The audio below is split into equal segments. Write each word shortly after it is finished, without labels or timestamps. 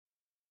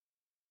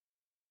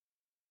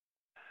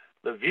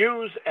The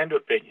views and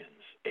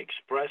opinions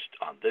expressed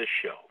on this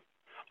show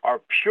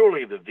are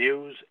purely the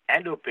views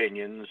and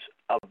opinions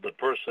of the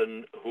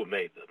person who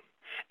made them,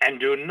 and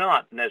do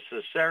not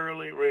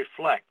necessarily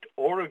reflect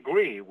or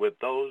agree with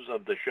those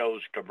of the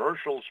show's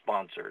commercial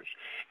sponsors,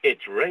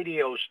 its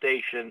radio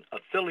station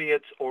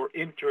affiliates, or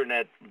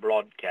internet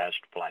broadcast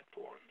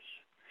platforms.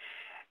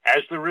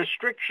 As the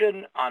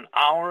restriction on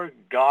our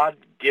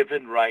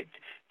God-given right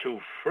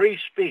to free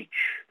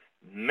speech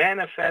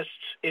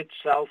manifests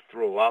itself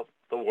throughout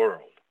the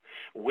world,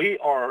 we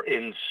are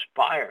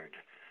inspired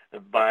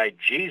by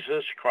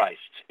Jesus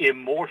Christ's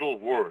immortal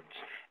words,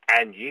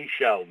 and ye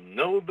shall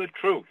know the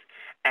truth,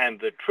 and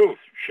the truth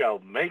shall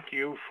make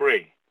you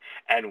free.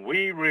 And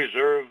we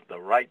reserve the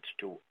rights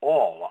to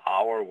all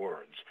our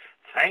words.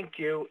 Thank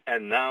you,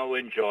 and now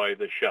enjoy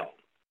the show.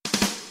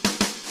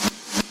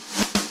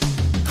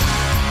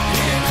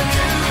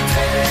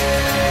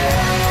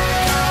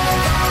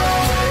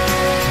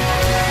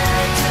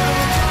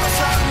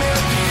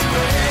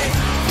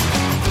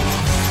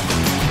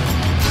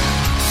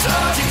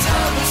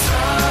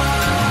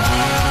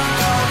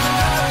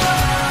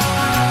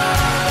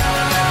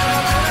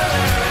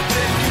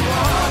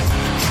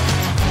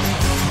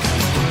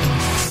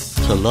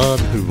 To learn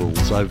who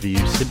rules over you,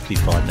 simply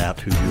find out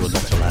who you are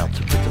not allowed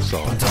to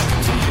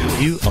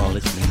criticise. You are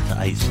listening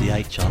to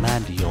ACH. I'm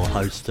Andy, your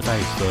host. Today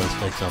is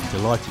Thursday, so I'm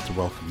delighted to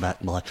welcome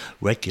back my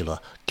regular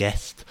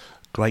guest,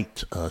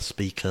 great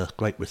speaker,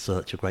 great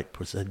researcher, great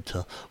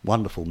presenter,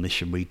 wonderful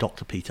missionary,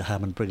 Dr. Peter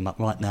Hammond. Bring him up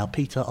right now.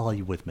 Peter, are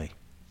you with me?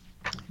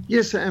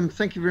 Yes, I am.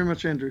 Thank you very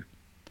much, Andrew.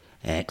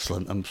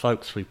 Excellent. And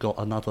folks, we've got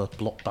another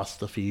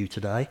blockbuster for you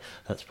today.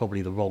 That's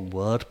probably the wrong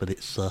word, but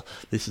it's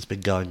this has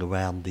been going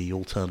around the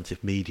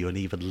alternative media and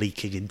even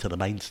leaking into the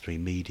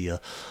mainstream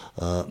media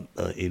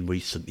in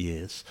recent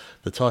years.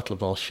 The title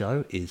of our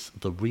show is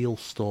The Real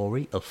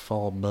Story of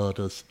Farm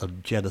Murders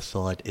and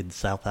Genocide in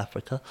South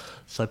Africa.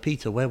 So,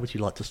 Peter, where would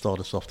you like to start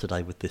us off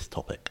today with this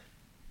topic?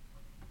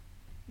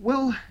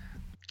 Well,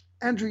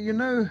 Andrew, you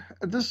know,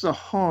 this is a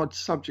hard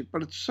subject,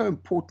 but it's so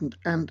important,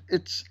 and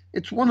it's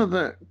one of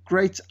the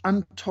great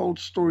untold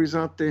stories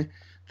out there.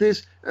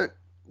 There's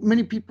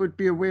many people would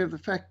be aware of the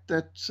fact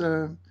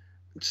that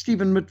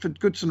Stephen Mitford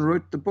Goodson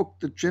wrote the book,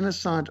 The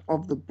Genocide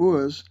of the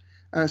Boers,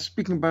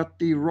 speaking about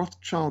the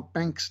Rothschild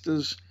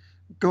banksters'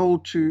 goal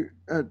to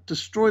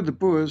destroy the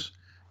Boers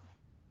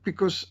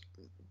because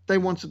they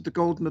wanted the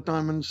gold and the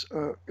diamonds,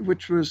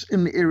 which was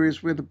in the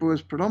areas where the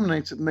Boers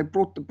predominated, and they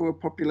brought the Boer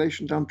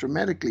population down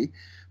dramatically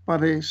by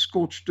their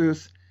scorched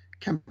earth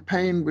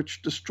campaign,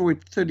 which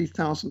destroyed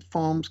 30,000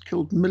 farms,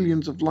 killed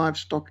millions of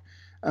livestock,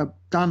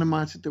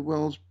 dynamited their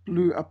wells,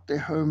 blew up their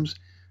homes,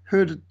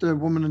 herded the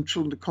women and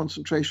children to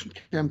concentration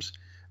camps,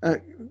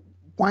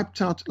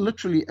 wiped out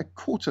literally a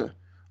quarter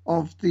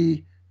of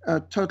the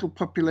total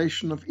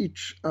population of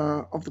each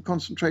of the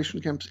concentration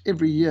camps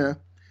every year,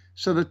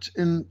 so that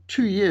in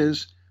 2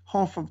 years,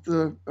 half of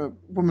the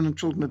women and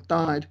children had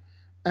died.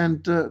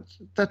 And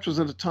that was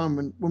at a time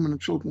when women and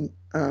children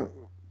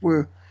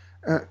were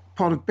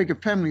part of bigger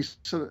families.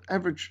 So the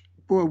average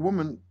Boer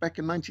woman back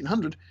in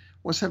 1900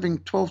 was having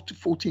 12 to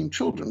 14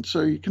 children.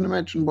 So you can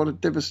imagine what a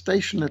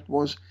devastation it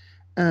was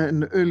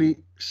in the early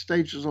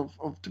stages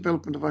of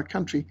development of our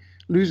country,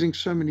 losing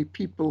so many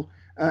people.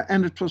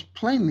 And it was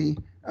plainly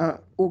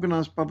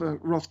organized by the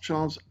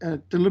Rothschilds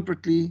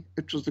deliberately.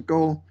 It was the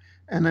goal,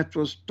 and that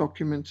was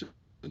documented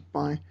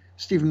by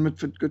Stephen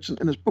Mitford Goodson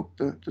in his book,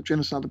 The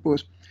Genocide of the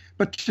Boers.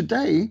 But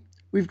today,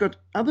 we've got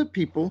other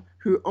people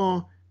who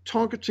are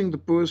targeting the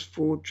Boers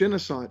for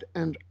genocide,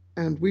 and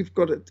we've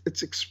got it.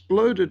 It's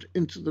exploded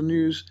into the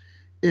news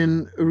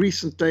in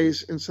recent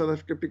days in South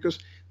Africa because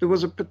there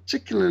was a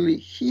particularly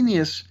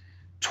heinous,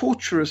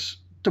 torturous,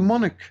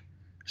 demonic,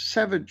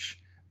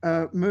 savage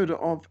murder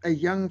of a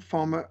young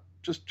farmer,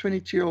 just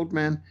 22-year-old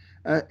man,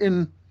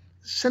 in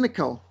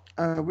Senekal,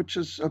 which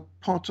is a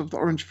part of the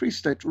Orange Free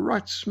State,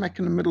 right smack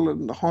in the middle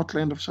in the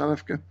heartland of South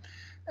Africa.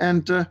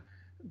 And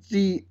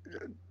the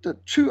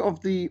two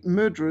of the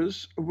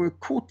murderers were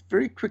caught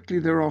very quickly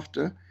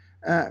thereafter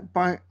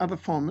by other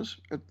farmers,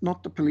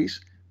 not the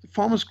police. The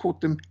farmers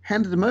caught them,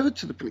 handed them over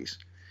to the police.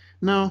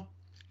 Now,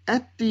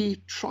 at the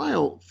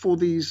trial for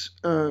these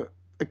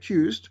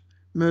accused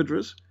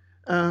murderers,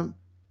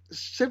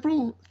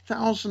 several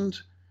thousand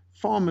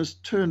farmers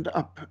turned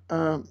up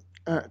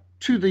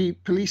to the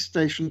police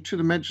station, to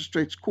the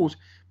magistrate's court,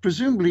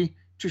 presumably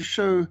to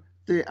show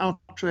their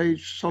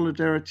outrage,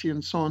 solidarity,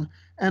 and so on.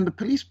 And the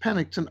police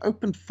panicked and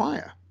opened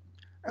fire.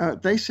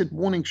 They said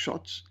warning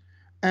shots,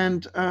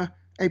 and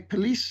a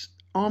police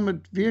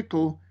armored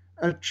vehicle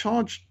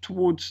charged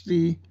towards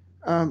the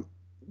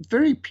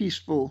very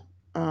peaceful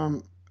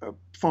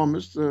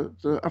farmers,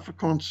 the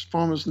Afrikaans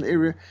farmers in the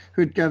area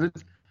who had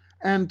gathered.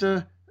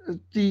 And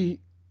the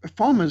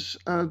farmers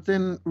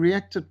then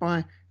reacted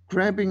by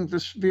grabbing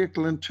this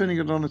vehicle and turning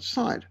it on its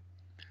side.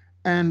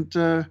 And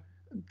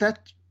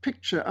that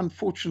picture,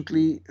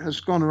 unfortunately, has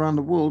gone around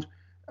the world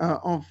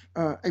of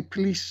a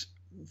police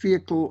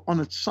vehicle on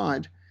its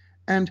side.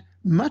 And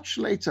much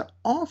later,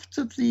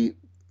 after the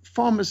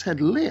farmers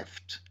had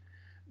left,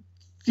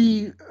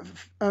 the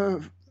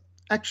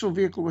actual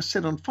vehicle was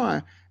set on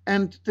fire.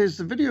 And there's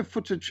the video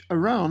footage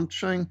around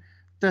showing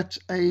that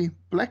a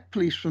black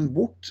policeman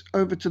walked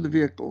over to the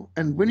vehicle.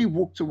 And when he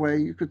walked away,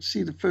 you could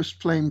see the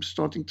first flames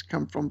starting to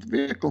come from the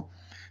vehicle.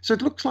 So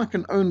it looks like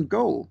an own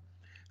goal.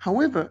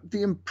 However,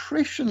 the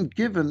impression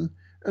given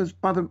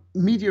by the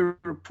media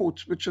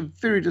reports, which are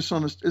very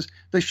dishonest, is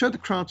they show the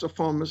crowds of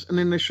farmers and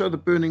then they show the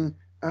burning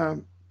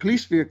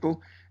police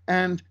vehicle.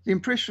 And the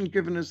impression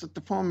given is that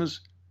the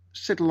farmers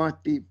set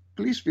alight the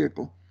police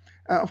vehicle.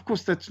 Of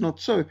course, that's not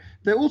so.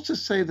 They also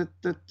say that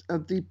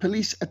the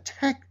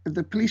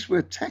police were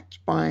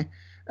attacked by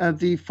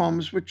the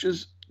farmers, which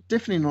is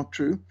definitely not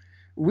true.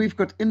 We've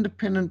got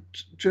independent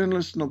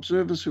journalists and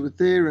observers who were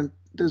there, and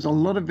there's a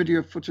lot of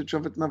video footage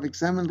of it, and I've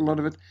examined a lot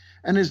of it.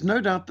 And there's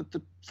no doubt that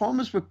the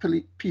farmers were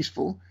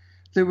peaceful.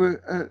 There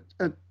were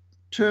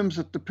terms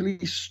that the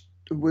police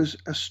was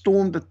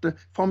stormed, that the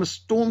farmers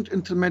stormed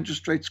into the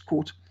magistrate's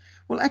court.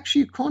 Well,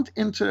 actually, you can't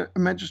enter a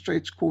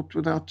magistrate's court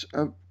without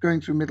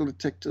going through metal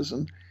detectors,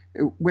 and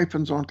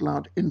weapons aren't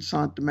allowed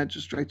inside the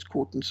magistrate's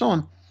court and so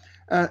on.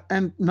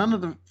 And none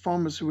of the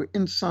farmers who were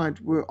inside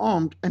were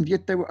armed, and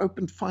yet they were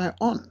opened fire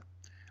on.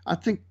 I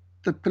think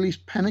the police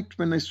panicked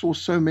when they saw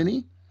so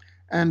many.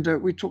 And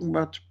we're talking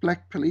about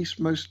black police,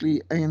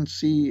 mostly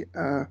ANC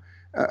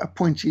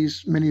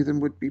appointees. Many of them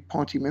would be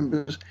party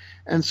members.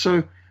 And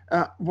so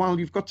while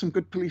you've got some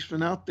good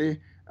policemen out there,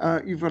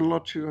 you've got a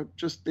lot who are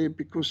just there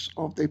because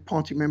of their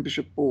party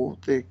membership or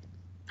their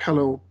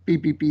color, or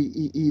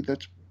BBBEE,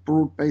 that's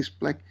broad-based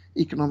black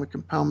economic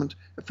empowerment,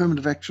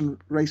 affirmative action,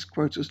 race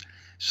quotas.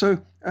 So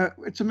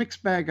it's a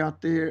mixed bag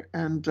out there.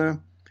 And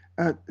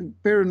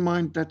bear in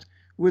mind that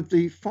with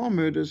the farm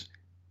murders,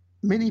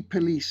 many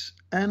police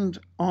and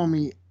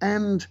army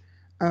and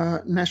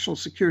national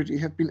security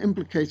have been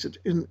implicated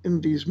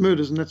in these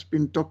murders, and that's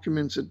been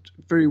documented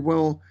very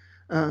well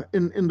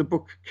in the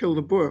book Kill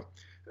the Boer.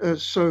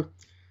 So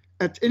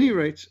at any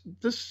rate,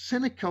 this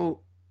Senecal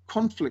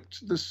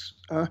conflict, this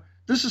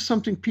is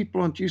something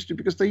people aren't used to,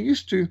 because they're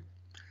used to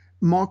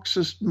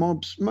Marxist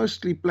mobs,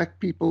 mostly black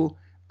people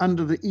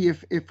under the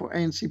EFF or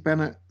ANC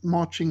banner,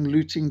 marching,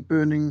 looting,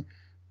 burning,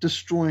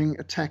 destroying,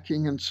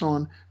 attacking, and so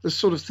on. The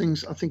sort of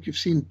things I think you've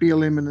seen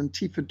BLM and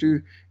Antifa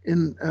do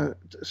in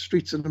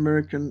streets in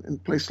America and in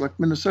places like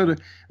Minnesota.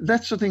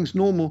 That sort of thing's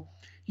normal.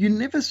 You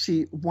never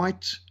see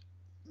white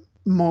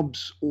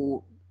mobs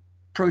or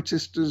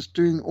protesters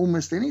doing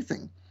almost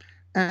anything.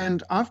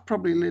 And I've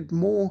probably led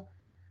more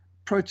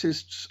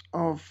protests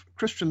of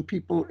Christian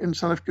people in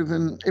South Africa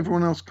than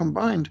everyone else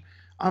combined.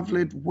 I've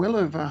led well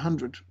over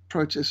 100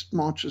 protest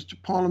marches to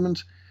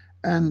Parliament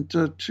and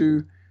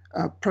to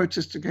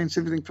protest against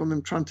everything from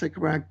them trying to take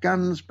away our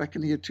guns back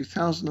in the year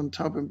 2000 on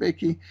Thabo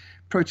Mbeki,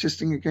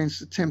 protesting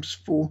against attempts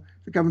for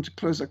the government to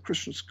close our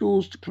Christian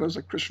schools, to close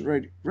our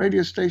Christian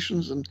radio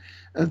stations, and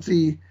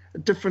the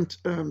different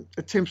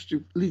attempts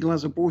to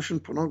legalize abortion,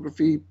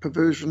 pornography,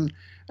 perversion,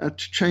 to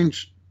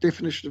change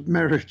definition of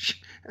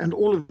marriage, and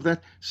all of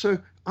that. So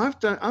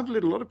I've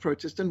led a lot of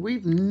protests, and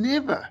we've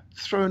never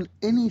thrown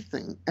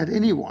anything at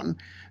anyone.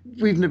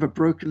 We've never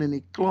broken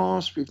any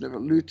glass. We've never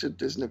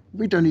looted.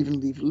 We don't even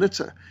leave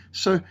litter.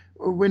 So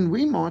when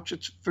we march,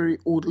 it's very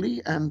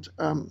orderly, and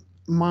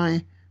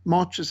my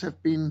marches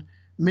have been,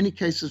 in many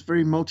cases,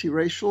 very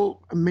multiracial.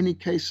 In many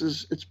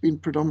cases, it's been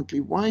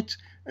predominantly white,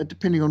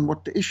 depending on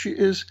what the issue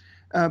is.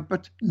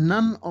 But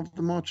none of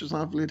the marches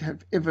I've led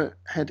have ever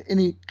had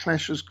any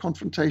clashes,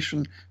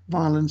 confrontation,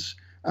 violence,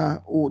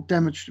 or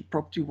damage to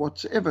property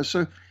whatsoever.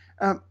 So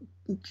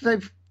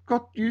they've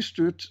got used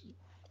to it.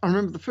 I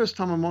remember the first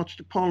time I marched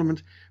to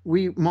Parliament,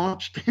 we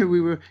marched there,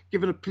 we were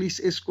given a police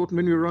escort, and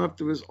when we arrived,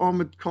 there was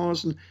armoured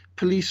cars and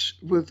police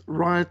with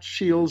riot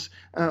shields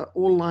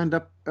all lined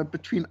up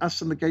between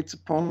us and the gates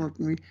of Parliament,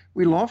 and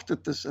we laughed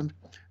at this. And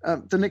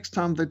the next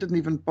time, they didn't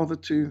even bother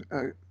to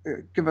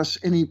give us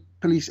any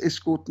police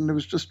escort, and there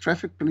was just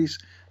traffic police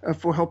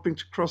for helping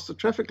to cross the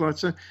traffic light.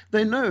 So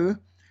they know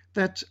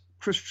that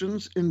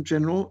Christians in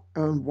general,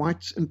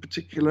 whites in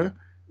particular,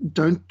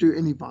 don't do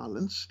any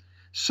violence.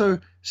 So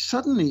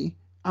suddenly,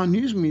 our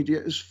news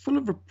media is full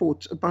of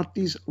reports about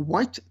these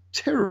white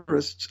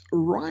terrorists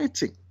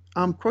rioting.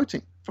 I'm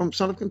quoting from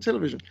South African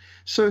television.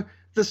 So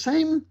the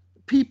same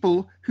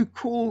people who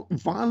call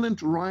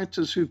violent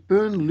rioters who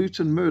burn, loot,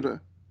 and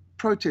murder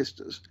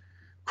protesters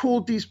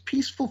called these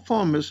peaceful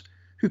farmers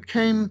who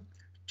came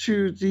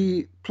to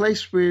the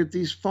place where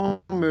these farm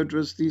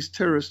murderers, these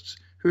terrorists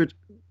who had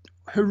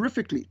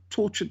horrifically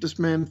tortured this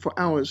man for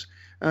hours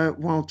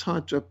while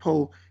tied to a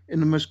pole in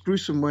the most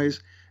gruesome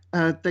ways.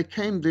 They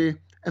came there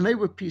and they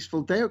were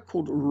peaceful. They are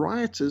called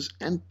rioters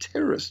and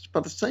terrorists by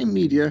the same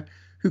media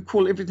who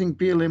call everything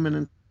BLM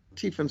and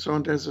Antifa and so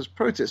on as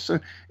protests. So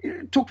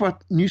talk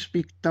about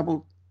newspeak,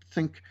 double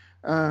think,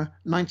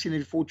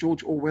 1984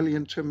 George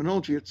Orwellian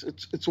terminology.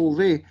 It's all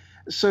there.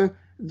 So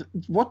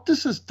what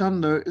this has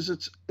done, though, is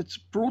it's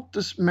brought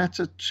this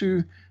matter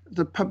to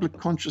the public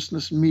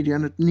consciousness media,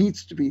 and it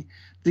needs to be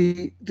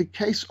the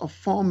case of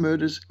farm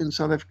murders in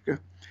South Africa.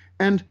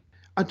 And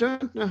I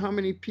don't know how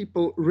many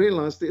people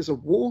realize there's a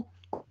war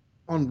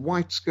on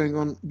whites going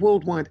on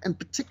worldwide, and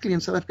particularly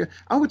in South Africa.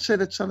 I would say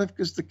that South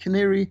Africa is the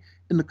canary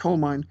in the coal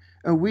mine.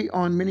 We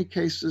are in many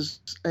cases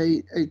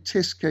a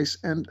test case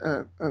and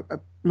a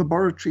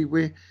laboratory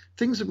where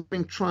things are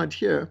being tried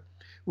here,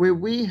 where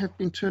we have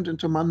been turned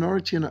into a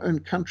minority in our own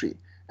country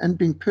and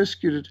being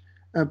persecuted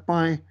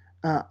by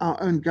our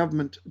own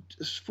government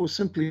for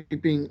simply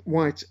being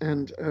white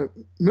and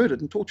murdered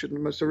and tortured in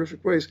the most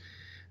horrific ways.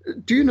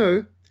 Do you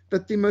know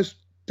that the most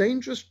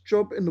dangerous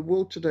job in the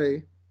world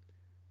today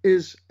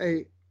is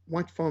a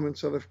white farmer in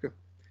South Africa?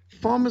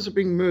 Farmers are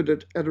being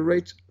murdered at a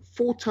rate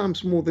 4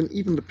 times more than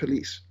even the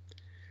police.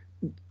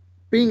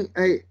 Being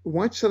a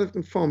white South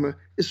African farmer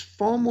is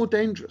far more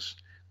dangerous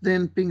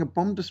than being a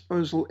bomb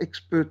disposal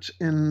expert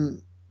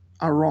in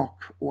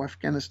Iraq or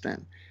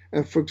Afghanistan,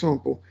 for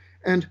example.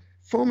 And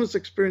farmers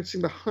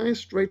experiencing the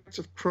highest rates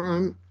of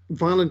crime,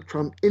 violent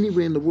crime,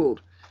 anywhere in the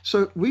world.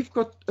 So we've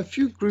got a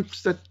few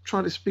groups that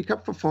try to speak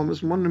up for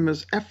farmers. One of them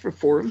is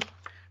AfriForum.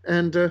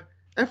 And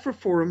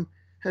AfriForum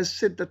has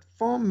said that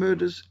farm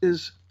murders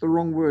is the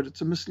wrong word.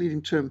 It's a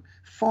misleading term.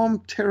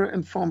 Farm terror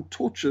and farm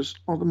tortures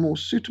are the more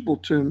suitable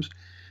terms,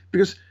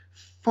 because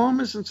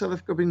farmers in South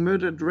Africa are being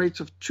murdered at rates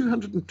of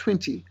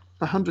 220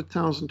 per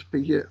 100,000 per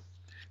year.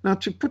 Now,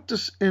 to put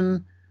this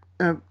in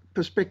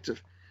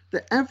perspective,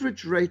 the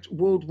average rate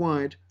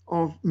worldwide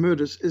of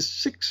murders is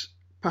 6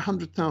 per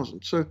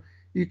 100,000. So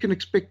you can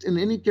expect in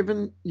any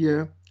given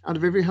year, out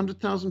of every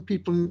 100,000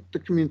 people in the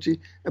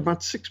community,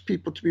 about 6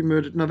 people to be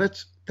murdered. Now,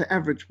 that's the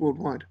average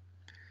worldwide.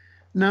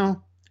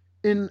 Now,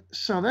 in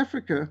South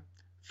Africa,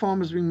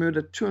 farmers are being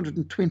murdered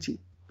 220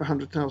 per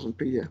 100,000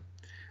 per year.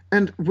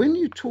 And when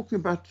you're talking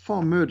about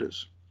farm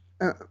murders,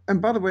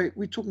 and by the way,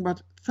 we're talking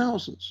about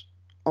thousands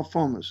of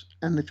farmers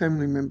and their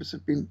family members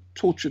have been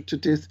tortured to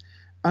death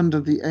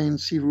under the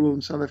ANC rule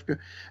in South Africa.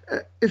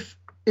 If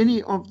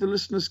any of the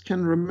listeners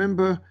can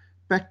remember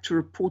back to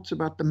reports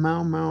about the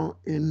Mau Mau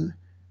in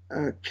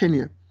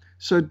Kenya.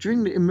 So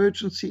during the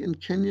emergency in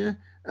Kenya,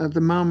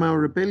 the Mau Mau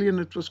Rebellion,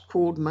 it was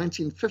called,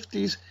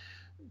 1950s,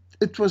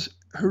 it was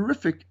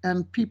horrific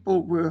and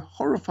people were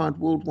horrified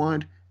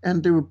worldwide.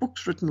 And there were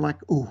books written like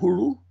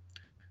Uhuru,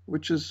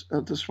 which is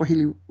the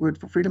Swahili word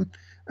for freedom.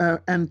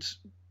 And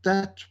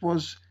that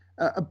was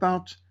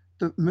about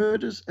the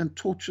murders and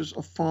tortures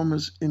of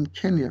farmers in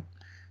Kenya.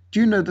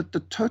 Do you know that the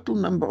total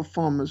number of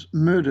farmers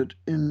murdered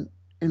in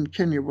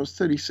Kenya was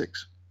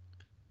 36?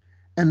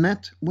 And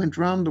that went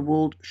round the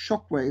world,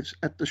 shockwaves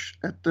at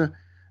the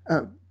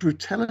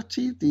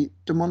brutality, the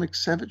demonic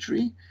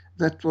savagery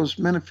that was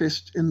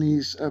manifest in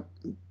these,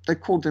 they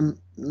called them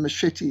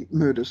machete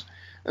murders.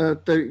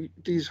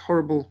 These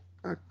horrible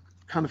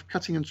kind of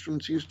cutting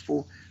instruments used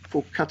for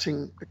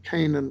cutting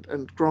cane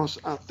and grass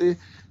out there.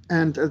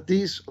 And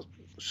these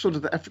sort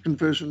of the African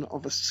version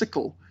of a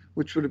sickle,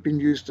 which would have been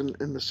used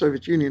in the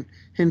Soviet Union.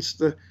 Hence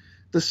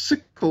the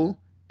sickle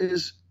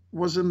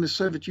was in the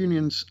Soviet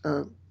Union's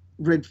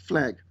red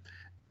flag.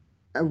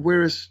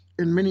 Whereas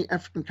in many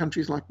African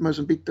countries like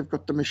Mozambique, they've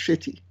got the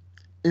machete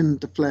in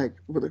the flag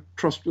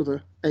crossed with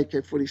a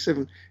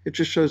AK-47. It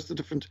just shows the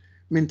different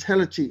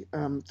mentality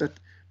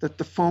that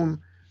the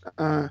farm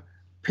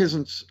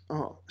peasants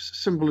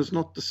symbol is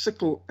not the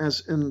sickle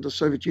as in the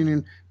Soviet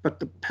Union, but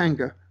the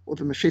panga or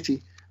the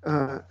machete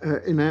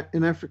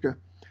in Africa.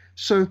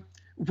 So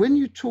when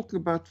you're talking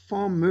about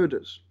farm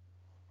murders,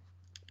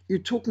 you're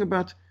talking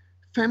about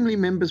family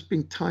members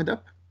being tied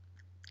up,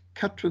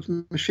 cut with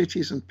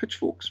machetes and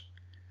pitchforks,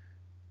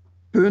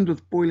 burned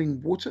with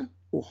boiling water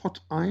or hot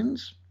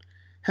irons,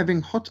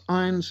 having hot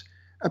irons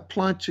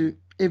applied to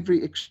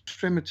every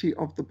extremity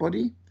of the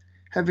body,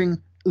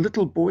 having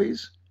little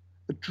boys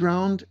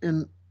drowned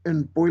in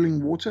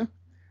boiling water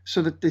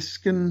so that their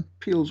skin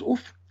peels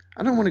off.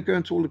 I don't want to go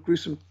into all the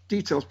gruesome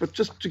details, but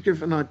just to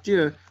give an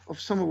idea of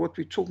some of what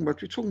we're talking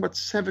about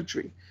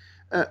savagery.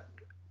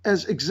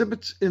 As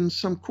exhibits in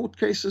some court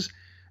cases,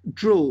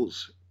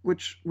 drills,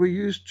 which were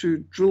used to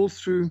drill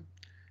through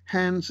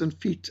hands and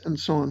feet and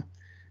so on.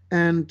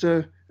 And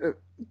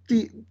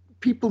the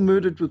people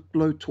murdered with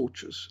blow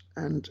torches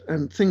and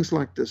things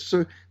like this.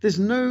 So there's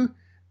no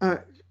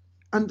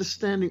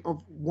understanding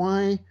of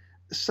why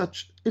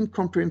such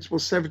incomprehensible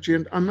savagery.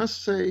 And I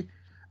must say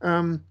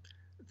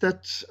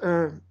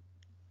that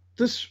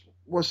this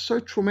was so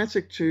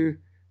traumatic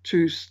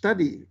to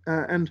study.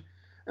 And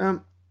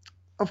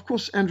of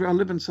course, Andrew, I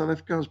live in South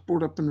Africa. I was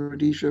brought up in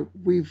Rhodesia.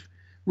 We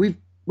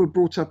were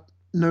brought up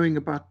knowing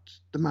about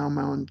the Mau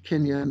Mau in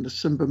Kenya and the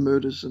Simba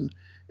murders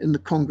in the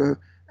Congo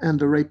and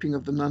the raping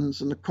of the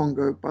nuns in the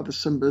Congo by the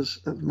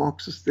Simbas, the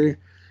Marxists there,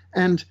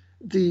 and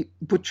the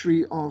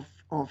butchery of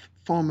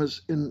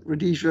farmers in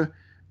Rhodesia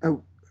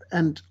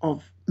and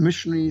of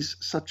missionaries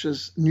such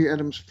as New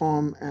Adams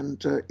Farm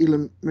and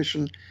Elam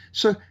Mission.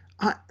 So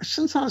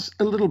since I was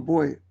a little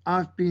boy,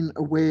 I've been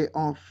aware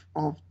of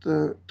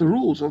the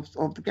rules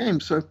of the game.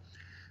 So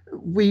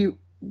when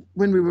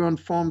we were on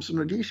farms in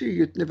Rhodesia,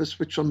 you'd never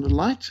switch on the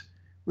light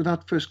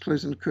without first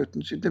closing the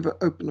curtains. You'd never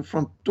open the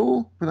front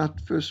door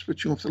without first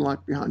switching off the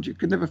light behind you. You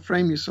could never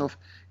frame yourself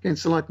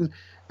against the light.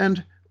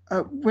 And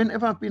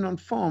whenever I've been on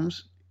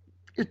farms,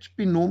 it's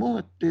been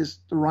normal. There's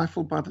the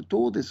rifle by the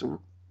door. There's a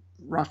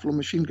rifle or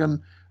machine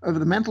gun over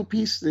the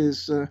mantelpiece.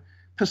 There's a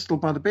pistol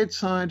by the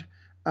bedside.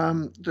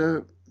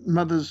 The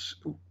mothers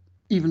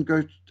even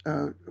go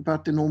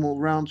about their normal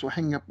rounds or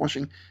hanging up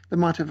washing. They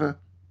might have a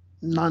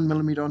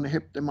 9mm on the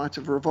hip. They might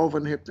have a revolver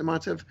on the hip. They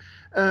might have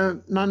a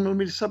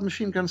 9mm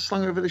submachine gun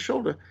slung over their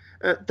shoulder.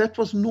 That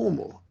was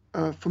normal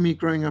for me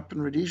growing up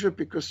in Rhodesia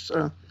because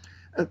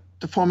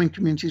the farming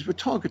communities were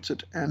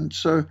targeted. And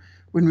so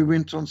when we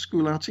went on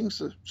school outings,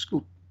 the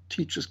school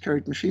teachers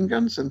carried machine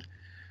guns. And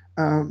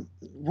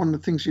one of the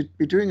things you'd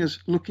be doing is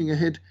looking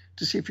ahead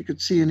to see if you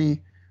could see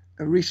any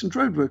recent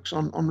roadworks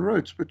on the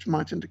roads, which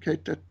might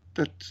indicate that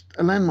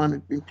a landmine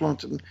had been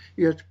planted. And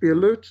you had to be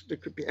alert. There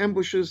could be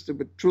ambushes. There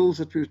were drills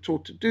that we were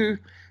taught to do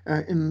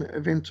in the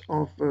event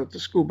of the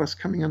school bus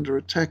coming under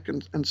attack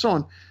and so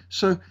on.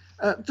 So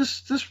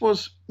this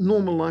was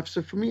normal life.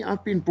 So for me,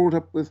 I've been brought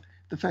up with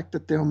the fact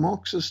that there are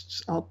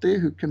Marxists out there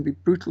who can be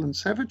brutal and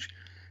savage,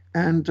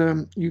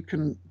 and you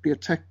can be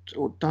attacked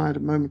or die at a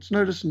moment's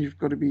notice, and you've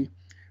got to be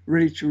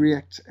ready to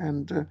react.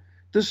 And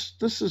this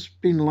has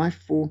been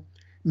life for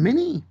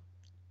many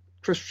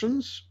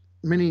Christians,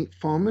 many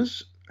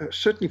farmers,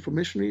 certainly for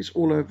missionaries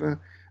all over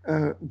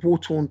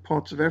war-torn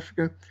parts of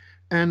Africa.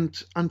 And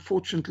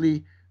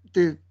unfortunately,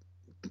 there are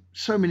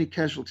so many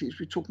casualties.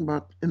 We're talking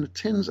about in the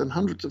tens and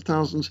hundreds of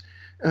thousands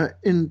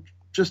in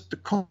just the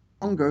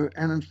Congo.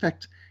 And in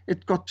fact,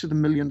 it got to the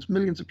millions.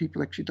 Millions of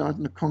people actually died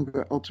in the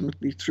Congo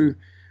ultimately through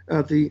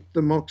the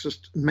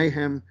Marxist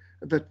mayhem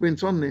that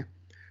went on there.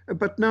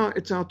 But now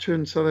it's our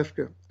turn in South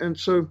Africa. And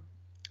so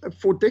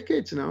for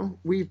decades now,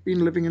 we've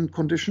been living in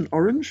condition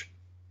orange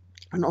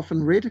and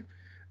often red.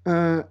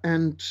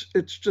 And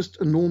it's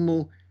just a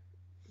normal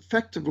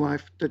fact of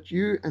life that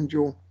you and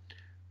your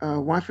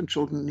wife and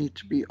children need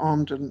to be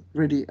armed and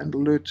ready and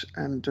alert.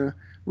 And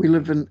we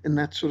live in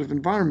that sort of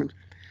environment.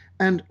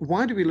 And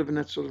why do we live in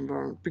that sort of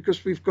environment?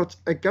 Because we've got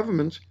a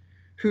government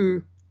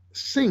who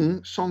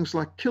sing songs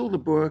like kill the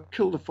Boer,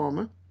 kill the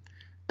farmer.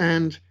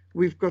 And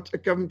we've got a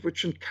government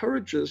which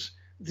encourages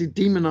the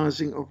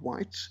demonizing of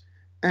whites.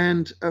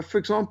 And for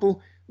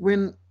example,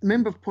 when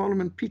Member of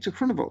Parliament Peter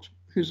Groenewald,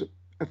 who's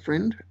a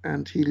friend,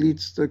 and he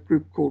leads the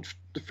group called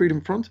the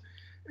Freedom Front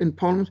in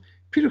Parliament,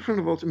 Peter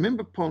Groenewald, a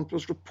Member of Parliament,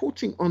 was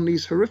reporting on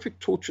these horrific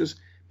tortures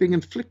being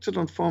inflicted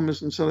on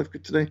farmers in South Africa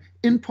today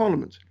in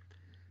Parliament.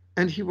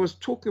 And he was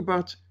talking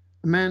about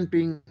a man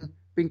being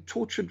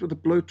tortured with a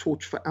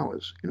blowtorch for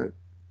hours,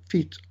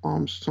 feet,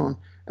 arms, so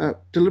on,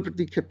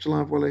 deliberately kept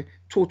alive while they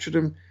tortured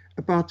him,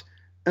 about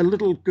a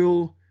little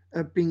girl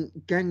being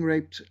gang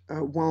raped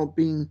while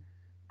being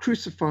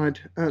crucified,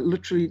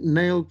 literally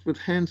nailed with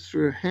hands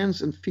through her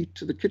hands and feet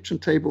to the kitchen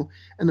table,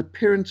 and the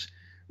parents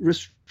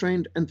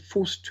restrained and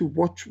forced to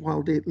watch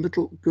while their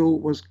little girl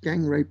was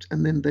gang raped,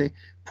 and then they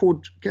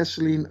poured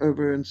gasoline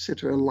over her and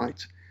set her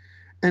alight.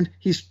 And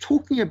he's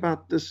talking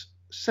about this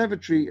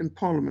savagery in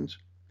Parliament,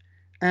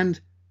 and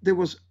there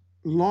was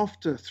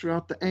laughter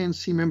throughout the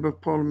ANC Member of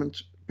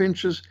Parliament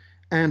benches,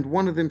 and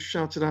one of them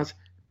shouted out,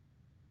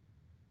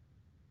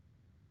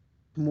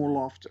 more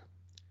laughter.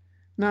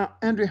 Now,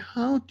 Andrew,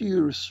 how do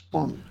you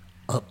respond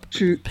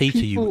to Peter,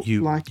 people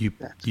like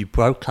that? You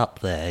broke up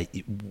there.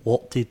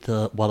 What did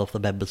one of the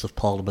members of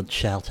Parliament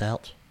shout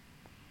out?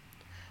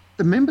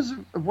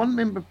 One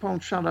member of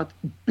Parliament shouted out,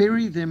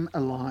 bury them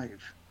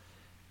alive.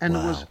 And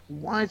Wow. There was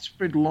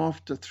widespread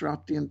laughter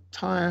throughout the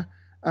entire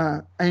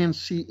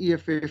ANC,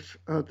 EFF,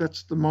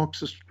 that's the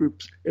Marxist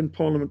groups in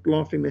Parliament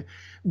laughing there.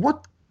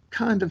 What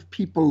kind of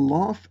people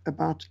laugh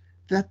about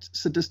that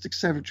sadistic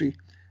savagery?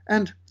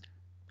 And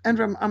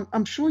Andrew,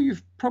 I'm sure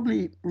you've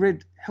probably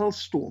read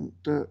Hellstorm,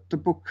 the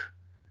book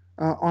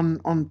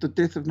on the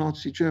death of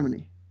Nazi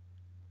Germany.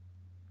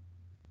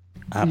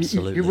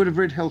 Absolutely. You would have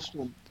read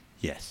Hellstorm.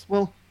 Yes.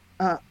 Well,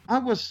 I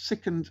was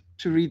sickened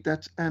to read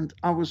that, and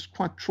I was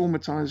quite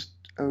traumatized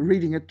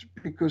reading it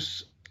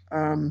because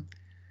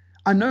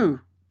I know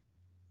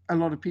a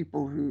lot of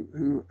people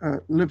who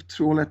lived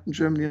through all that in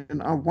Germany,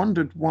 and I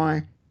wondered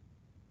why.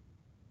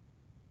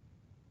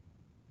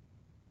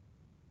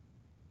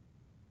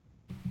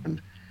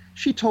 And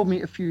she told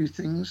me a few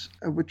things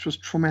which was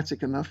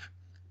traumatic enough,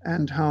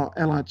 and how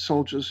Allied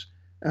soldiers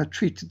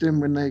treated them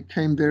when they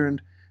came there,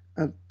 and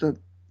the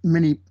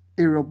many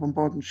aerial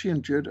bombardments she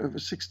endured, over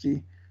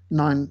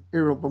 69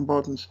 aerial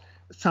bombardments,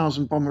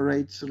 1,000 bomber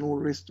raids, and all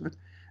the rest of it.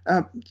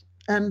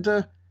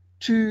 And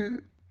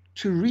to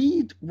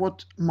read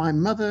what my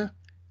mother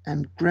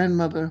and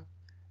grandmother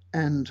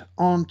and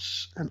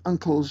aunts and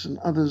uncles and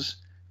others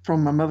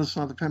from my mother's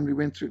side of the family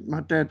went through.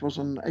 My dad was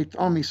on the 8th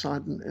Army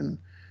side in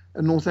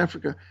North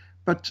Africa.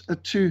 But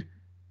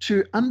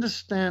to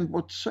understand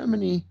what so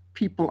many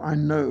people I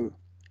know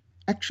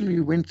actually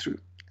went through.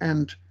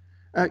 And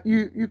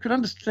you could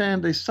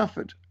understand they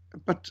suffered,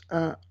 but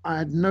I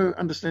had no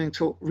understanding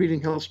until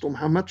reading Hellstorm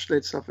how much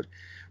they'd suffered.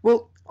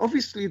 Well,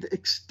 obviously, the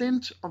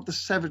extent of the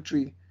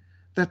savagery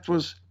that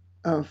was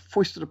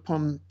foisted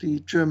upon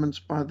the Germans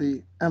by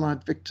the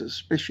Allied victors,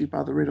 especially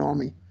by the Red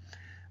Army,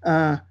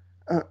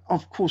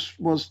 of course,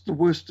 was the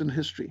worst in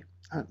history.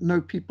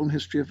 No people in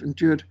history have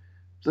endured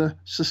the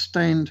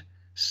sustained,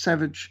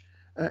 savage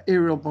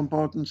aerial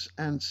bombardments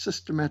and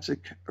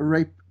systematic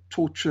rape,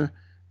 torture,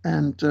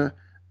 and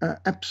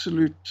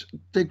absolute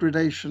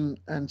degradation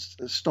and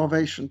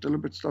starvation,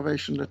 deliberate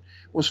starvation that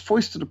was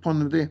foisted upon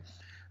them there.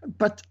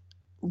 But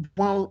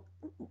while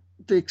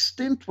the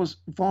extent was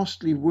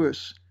vastly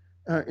worse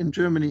in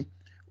Germany,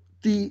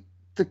 the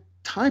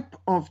type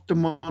of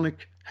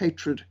demonic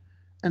hatred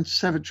and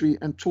savagery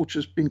and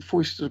tortures being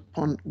foisted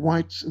upon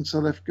whites in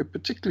South Africa,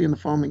 particularly in the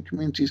farming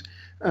communities,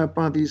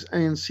 by these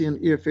ANC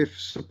and EFF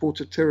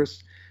supported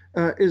terrorists,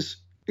 is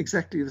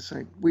exactly the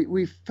same.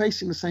 We're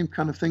facing the same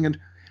kind of thing. And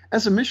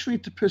as a missionary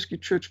to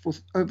Persecuted Church for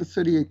over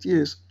 38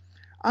 years,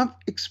 I've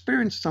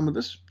experienced some of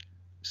this,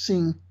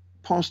 seeing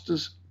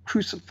pastors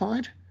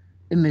crucified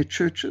in their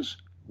churches.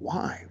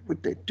 Why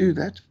would they do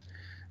that?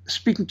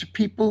 Speaking to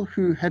people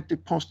who had their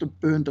pastor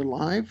burned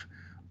alive,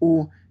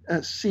 or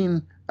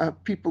seen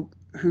people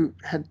who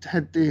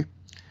had their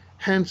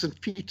hands and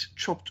feet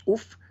chopped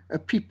off,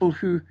 people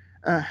who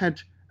had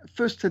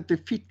first had their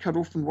feet cut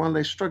off, and while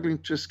they're struggling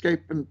to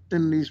escape, and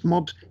then these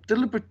mobs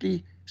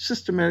deliberately,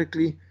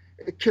 systematically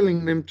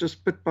killing them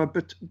just bit by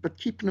bit, but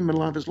keeping them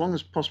alive as long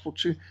as possible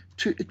to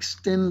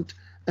extend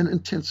and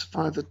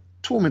intensify the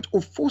torment,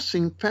 or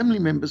forcing family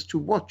members to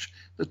watch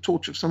the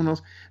torture of someone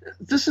else.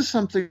 This is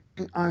something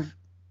I've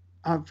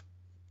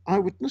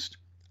eyewitnessed.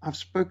 I've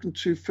spoken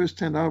to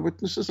first-hand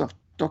eyewitnesses. I've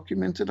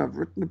documented. I've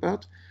written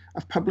about.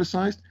 I've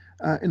publicized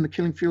in the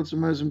killing fields of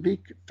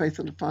Mozambique, Faith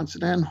and Defiant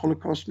Sudan,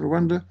 Holocaust in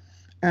Rwanda,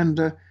 and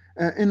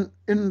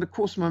in the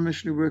course of my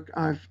missionary work,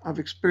 I've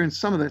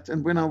experienced some of that.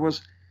 And when I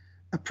was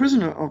a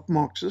prisoner of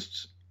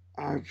Marxists,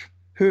 I've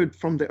heard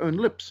from their own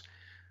lips,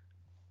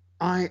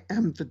 I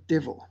am the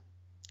devil.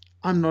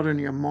 I'm not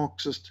only a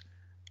Marxist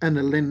and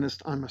a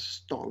Leninist, I'm a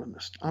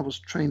Stalinist. I was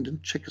trained in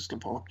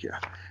Czechoslovakia.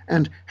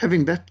 And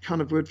having that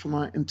kind of word from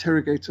my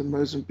interrogator in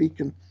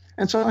Mozambique.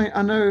 And so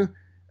I know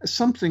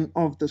something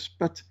of this.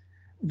 But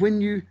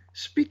when you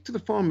speak to the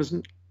farmers,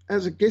 and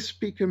as a guest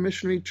speaker,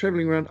 missionary,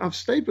 traveling around, I've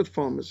stayed with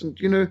farmers. And,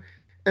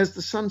 as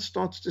the sun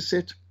starts to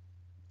set,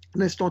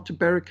 and they start to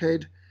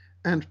barricade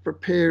and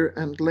prepare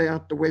and lay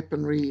out the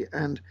weaponry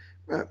and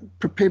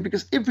prepare,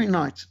 because every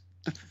night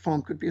the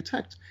farm could be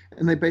attacked,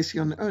 and they're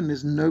basically on their own.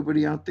 There's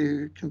nobody out there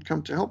who can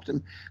come to help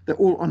them. They're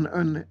all on their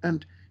own,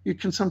 and you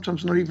can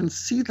sometimes not even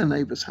see the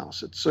neighbor's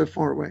house. It's so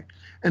far away,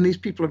 and these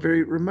people are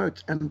very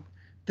remote, and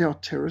there are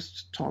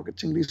terrorists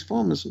targeting these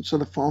farmers. And so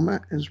the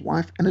farmer, his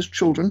wife, and his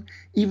children,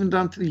 even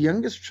down to the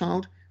youngest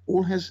child,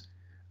 all has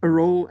a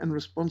role and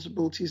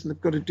responsibilities, and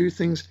they've got to do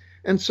things.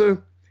 And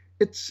so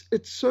it's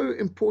so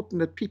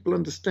important that people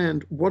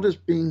understand what is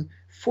being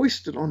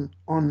foisted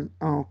on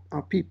our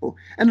people.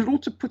 And it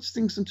also puts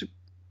things into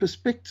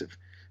perspective,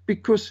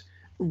 because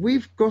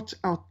we've got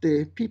out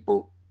there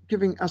people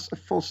giving us a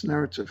false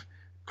narrative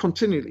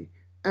continually,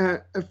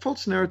 a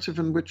false narrative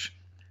in which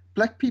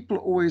black people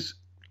are always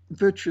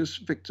virtuous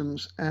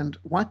victims and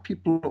white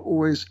people are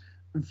always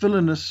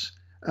villainous,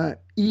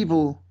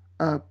 evil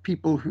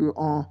people who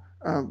are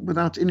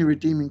without any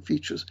redeeming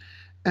features.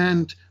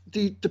 And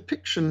the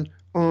depiction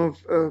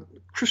of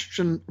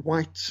Christian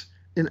whites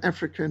in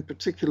Africa in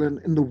particular,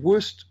 in the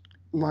worst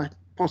light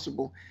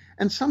possible.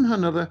 And somehow or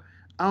another,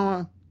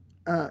 our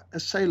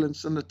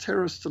assailants and the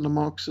terrorists and the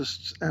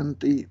Marxists and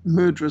the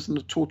murderers and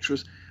the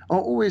torturers are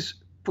always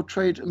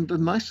portrayed in the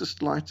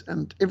nicest light,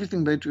 and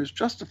everything they do is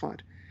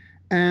justified.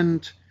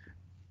 And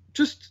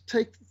just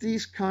take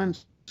these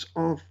kinds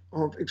of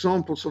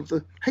examples of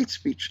the hate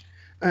speech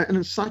and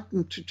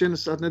incitement to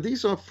genocide. Now,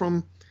 these are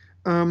from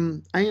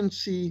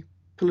ANC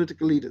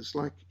political leaders.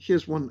 Like,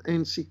 here's one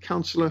ANC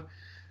councillor,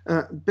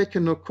 Beka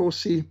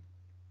Nkosi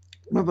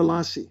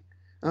Mavalasi.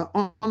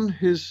 On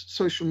his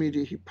social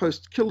media, he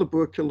posts, "Kill the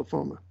Boer, kill the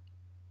farmer."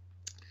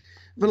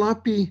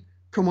 Valapi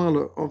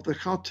Komalo of the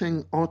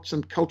Gauteng Arts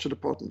and Culture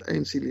Department,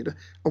 ANC leader,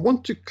 "I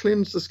want to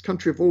cleanse this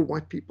country of all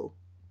white people.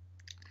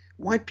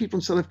 White people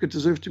in South Africa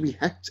deserve to be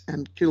hacked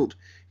and killed.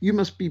 You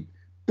must be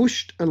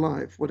bushed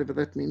alive," whatever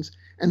that means,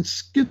 "and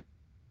skinned."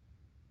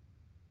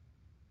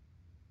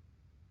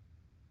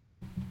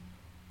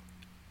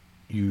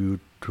 You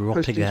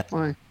dropping out.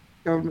 By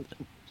government.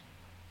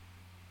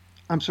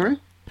 I'm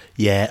sorry?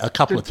 Yeah, a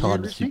couple of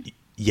times.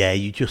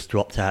 You just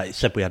dropped out. It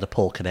said we had a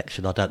poor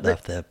connection. I don't know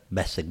if they're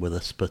messing with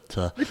us, but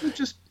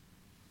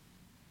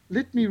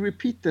let me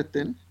repeat that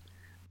then.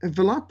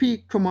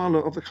 Valapi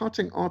Komalo of the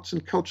Gauteng Arts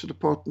and Culture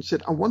Department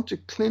said, "I want to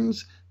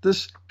cleanse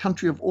this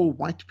country of all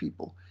white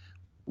people.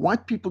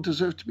 White people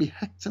deserve to be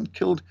hacked and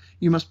killed.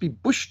 You must be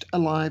bushed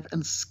alive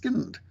and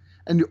skinned,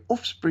 and your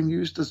offspring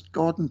used as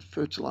garden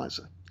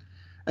fertilizer."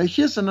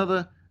 Here's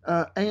another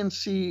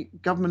ANC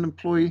government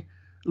employee,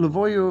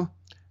 Lavoyo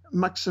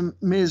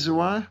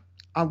Maximezua.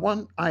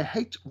 I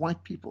hate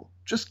white people.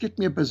 Just get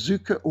me a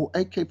bazooka or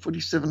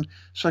AK-47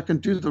 so I can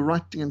do the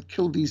right thing and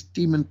kill these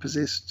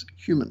demon-possessed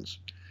humans.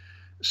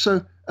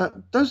 So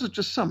those are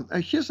just some.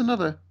 Here's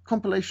another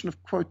compilation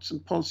of quotes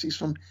and policies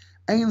from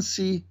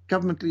ANC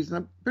government leaders.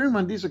 Now, bear in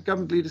mind, these are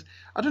government leaders.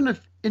 I don't know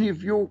if any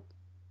of your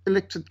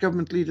elected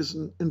government leaders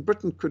in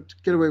Britain could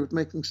get away with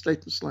making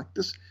statements like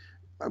this.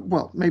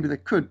 well, maybe they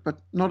could,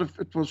 but not if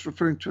it was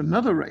referring to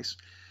another race.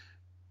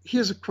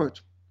 Here's a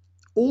quote: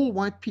 "All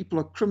white people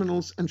are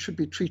criminals and should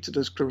be treated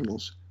as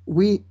criminals.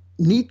 We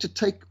need to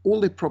take all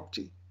their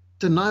property,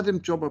 deny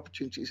them job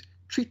opportunities,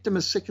 treat them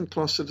as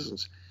second-class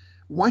citizens.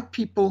 White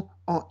people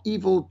are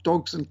evil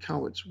dogs and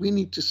cowards. We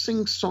need to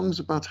sing songs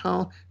about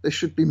how they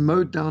should be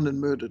mowed down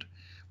and murdered.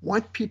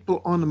 White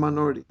people are the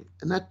minority,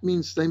 and that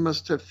means they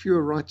must have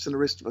fewer rights than the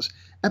rest of us.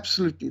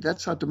 Absolutely,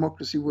 that's how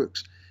democracy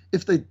works.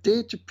 If they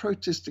dare to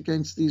protest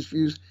against these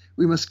views,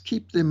 we must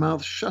keep their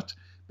mouths shut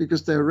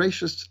because they're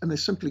racists and they're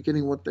simply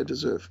getting what they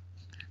deserve."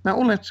 Now,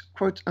 all that's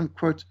quote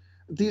unquote,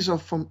 these are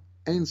from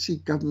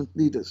ANC government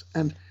leaders.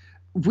 And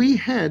we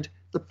had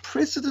the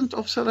president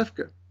of South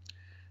Africa,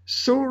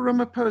 Cyril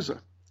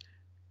Ramaphosa,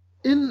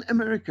 in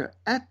America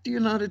at the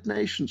United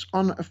Nations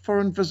on a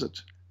foreign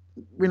visit.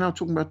 We're now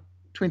talking about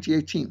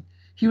 2018.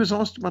 He was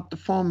asked about the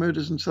farm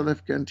murders in South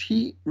Africa, and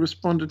he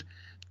responded,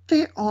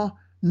 "There are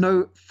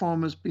no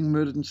farmers being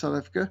murdered in South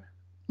Africa.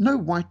 No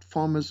white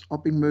farmers are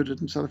being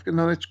murdered in South Africa."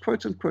 Now, that's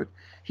quote unquote.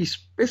 He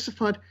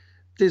specified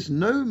there's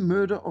no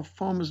murder of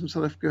farmers in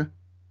South Africa,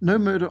 no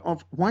murder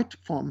of white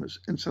farmers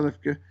in South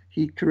Africa.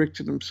 He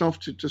corrected himself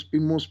to just be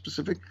more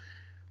specific.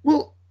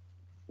 Well,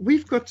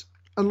 we've got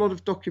a lot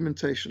of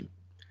documentation.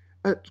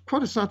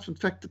 Quite aside from the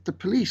fact that the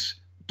police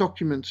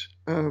document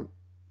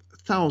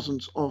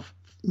thousands of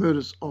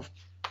murders of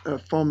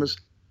farmers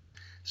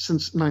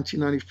since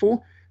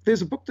 1994.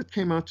 There's a book that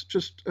came out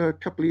just a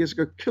couple of years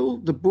ago, Kill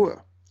the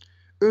Boer.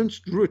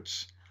 Ernst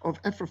Roots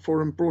of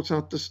Afroforum brought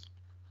out this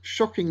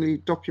shockingly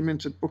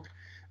documented book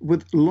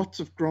with lots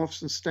of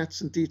graphs and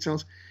stats and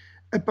details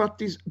about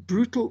these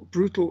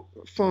brutal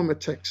farm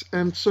attacks.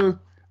 And so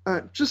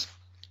just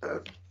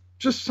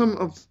some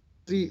of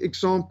the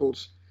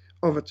examples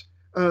of it.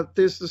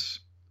 There's this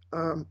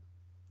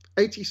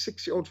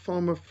 86-year-old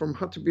farmer from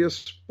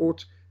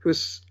Hartbeespoort who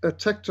was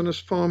attacked on his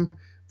farm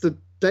the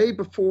day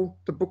before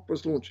the book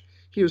was launched.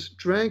 He was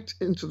dragged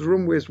into the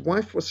room where his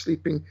wife was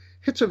sleeping,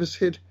 hit over his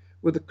head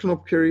with a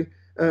knobkerrie.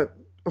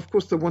 Of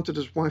course, they wanted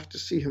his wife to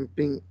see him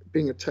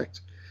being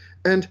attacked.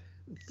 And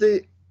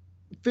the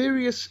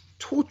various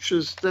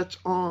tortures that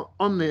are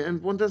on there,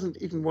 and one doesn't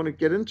even want to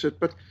get into it,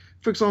 but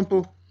for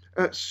example,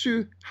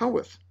 Sue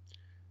Howarth,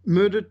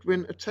 murdered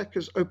when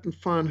attackers opened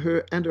fire on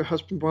her and her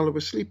husband while they were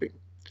sleeping.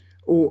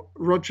 Or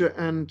Roger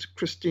and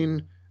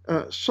Christine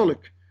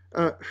Solik,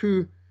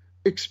 who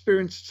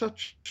experienced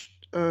such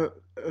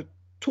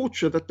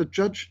torture that the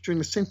judge during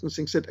the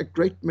sentencing said a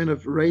great many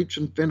of rage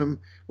and venom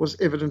was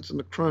evident in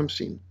the crime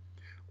scene.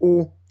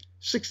 Or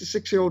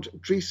 66-year-old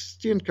Dries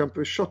Steenkamp,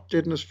 who was shot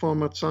dead in his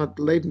farm outside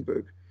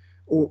Leidenburg.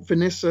 Or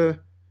Vanessa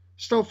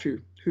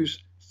Stelfu,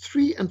 whose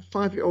 3- and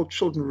 5-year-old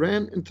children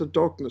ran into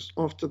darkness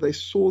after they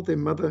saw their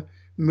mother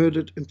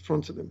murdered in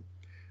front of them.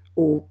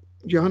 Or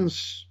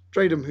Johannes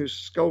Stradum, whose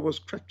skull was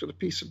cracked with a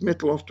piece of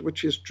metal, after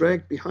which he was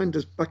dragged behind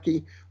his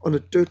bakkie on a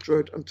dirt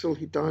road until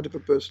he died of a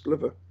burst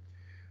liver.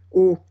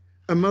 Or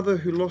a mother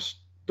who lost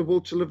the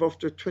will to live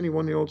after a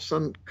 21-year-old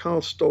son,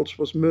 Carl Stoltz,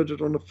 was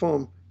murdered on a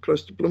farm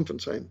close to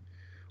Bloemfontein.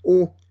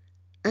 Or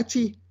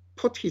Attie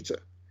Potgieter,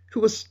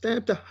 who was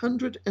stabbed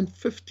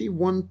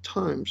 151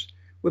 times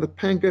with a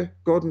panga,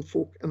 garden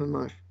fork, and a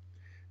knife.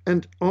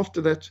 And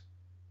after that,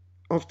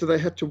 after they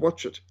had to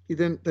watch it, they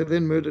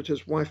then murdered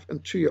his wife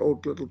and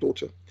 2-year-old little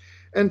daughter.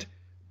 And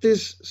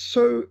there's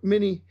so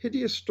many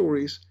hideous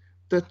stories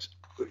that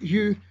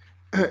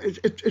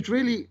it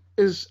really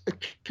is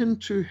akin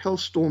to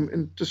Hellstorm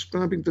in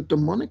describing the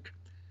demonic,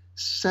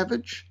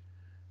 savage,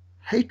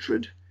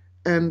 hatred,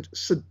 and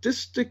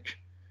sadistic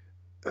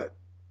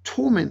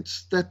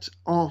torments that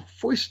are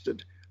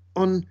foisted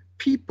on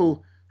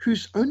people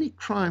whose only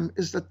crime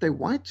is that they're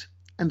white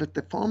and that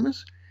they're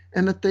farmers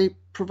and that they're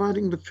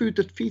providing the food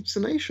that feeds the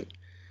nation.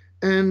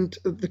 And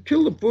the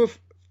Kill the Boer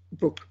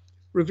book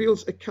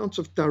reveals accounts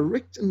of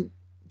direct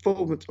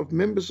involvement of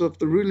members of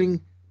the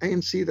ruling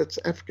ANC, that's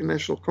the African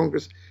National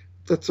Congress,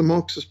 that's a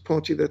Marxist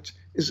party that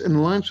is in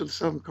alliance with the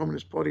Southern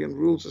Communist Party and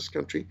rules this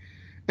country.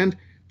 And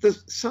the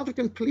South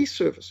African Police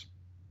Service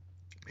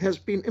has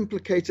been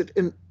implicated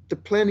in the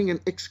planning and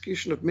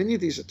execution of many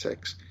of these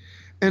attacks.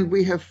 And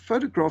we have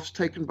photographs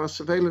taken by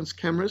surveillance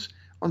cameras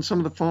on some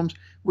of the farms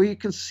where you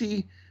can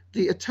see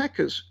the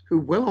attackers who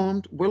are well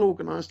armed, well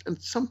organized, and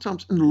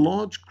sometimes in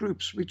large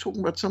groups. We're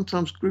talking about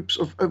sometimes groups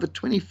of over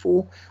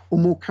 24 or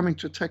more coming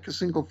to attack a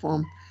single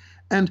farm.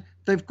 And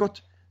they've got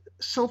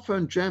cell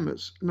phone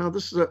jammers. Now,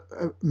 this is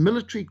a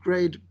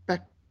military-grade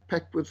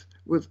backpack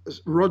with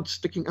rods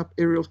sticking up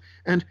aerials,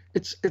 and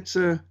it's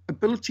a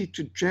ability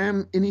to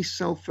jam any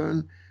cell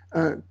phone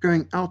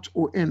going out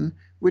or in,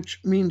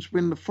 which means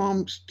when the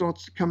farm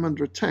starts to come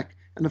under attack,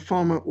 and the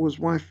farmer or his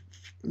wife,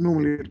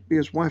 normally it'd be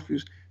his wife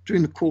who's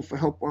doing the call for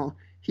help while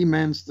he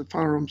mans the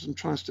firearms and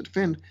tries to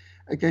defend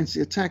against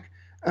the attack,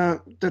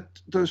 that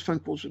those phone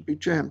calls would be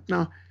jammed.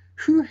 Now,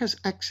 who has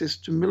access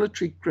to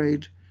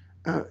military-grade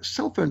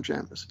cell phone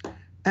jammers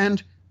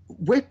and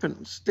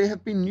weapons? There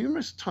have been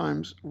numerous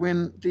times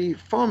when the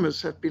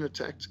farmers have been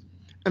attacked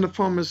and the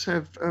farmers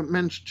have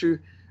managed to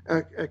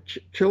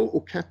kill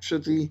or capture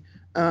the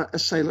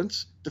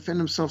assailants defend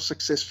themselves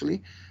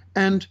successfully.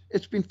 And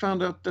it's been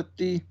found out that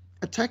the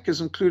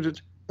attackers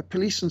included a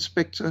police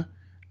inspector,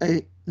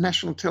 a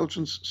National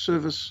Intelligence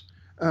Service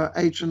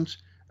agent,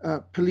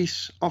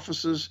 police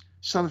officers,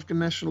 South African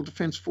National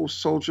Defence Force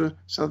soldier,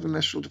 South African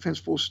National Defence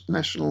Force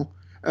national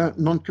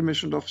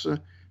non-commissioned officer,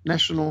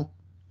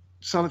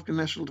 South African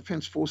National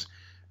Defence Force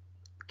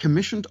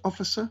commissioned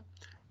officer.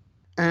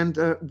 And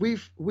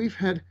we've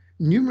had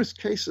numerous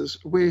cases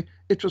where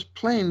it was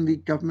plainly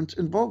government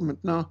involvement.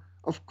 Now,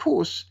 of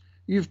course,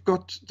 you've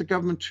got the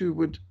government who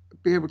would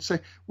be able to say,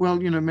 well,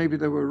 maybe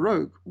they were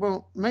rogue.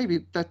 Well,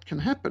 maybe that can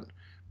happen.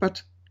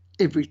 But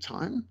every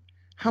time,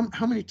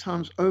 how many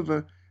times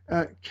over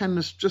can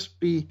this just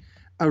be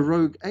a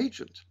rogue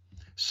agent?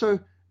 So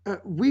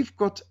we've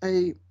got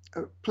a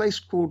place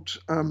called,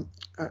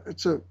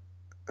 it's a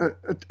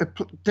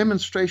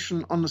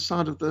demonstration on the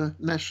side of the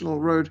national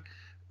road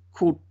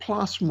called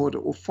Plaasmoorde,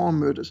 or farm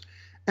murders.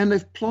 And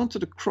they've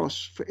planted a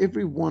cross for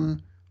every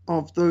one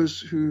of those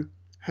who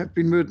have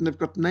been murdered. And they've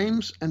got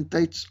names and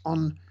dates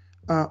on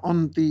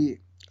the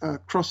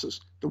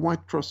crosses, the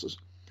white crosses.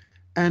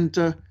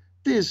 And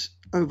there's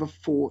over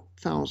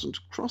 4,000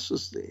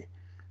 crosses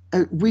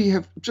there. We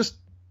have just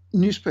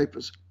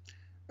newspapers.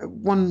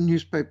 One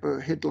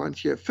newspaper headline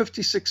here,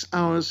 56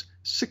 hours,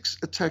 6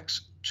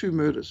 attacks, 2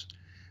 murders.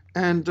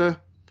 And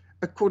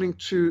according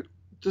to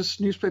this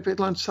newspaper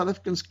headline, South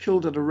Africans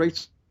killed at a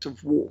rate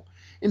of war.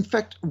 In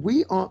fact,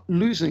 we are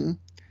losing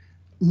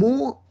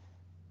more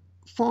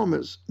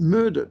farmers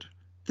murdered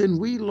than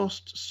we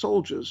lost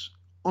soldiers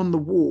on the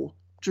war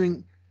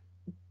during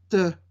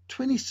the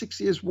 26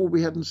 years war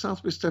we had in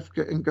Southwest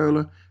Africa,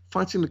 Angola,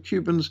 fighting the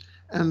Cubans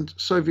and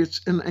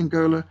Soviets in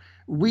Angola.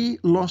 We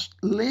lost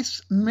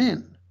less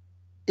men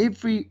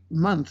every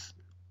month,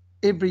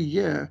 every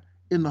year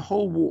in the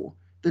whole war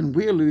than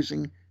we're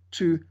losing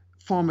to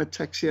farmer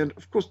attacks here. And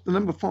of course, the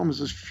number of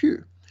farmers is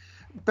few.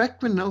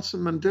 Back when Nelson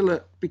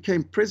Mandela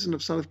became president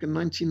of South Africa in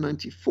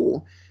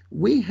 1994,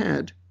 we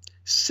had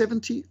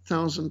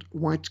 70,000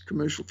 white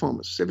commercial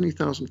farmers,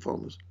 70,000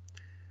 farmers.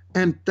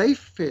 And they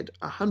fed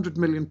 100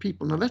 million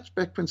people. Now, that's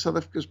back when South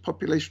Africa's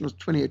population was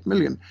 28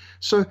 million.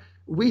 So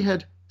we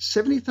had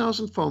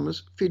 70,000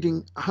 farmers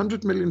feeding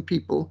 100 million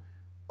people,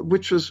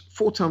 which was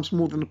 4 times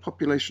more than the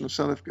population of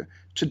South Africa.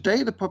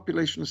 Today, the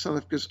population of South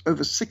Africa is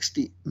over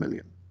 60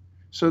 million.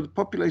 So the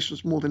population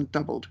has more than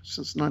doubled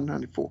since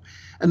 1994.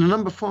 And the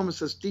number of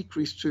farmers has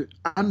decreased to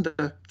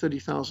under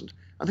 30,000.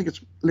 I think it's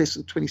less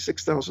than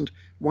 26,000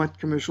 white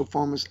commercial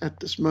farmers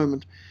at this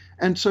moment.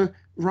 And so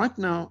right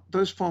now,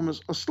 those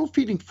farmers are still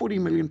feeding 40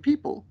 million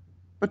people,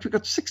 but we've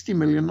got 60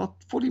 million, not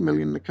 40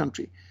 million in the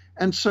country.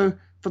 And so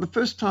for the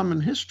first time in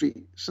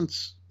history,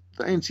 since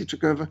the ANC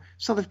took over,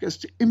 South Africa has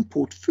to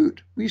import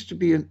food. We used to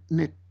be a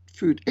net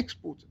food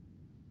exporter.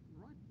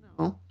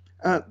 Right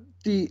now,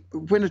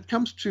 when it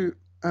comes to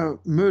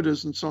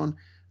murders and so on,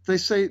 they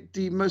say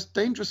the most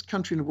dangerous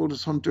country in the world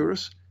is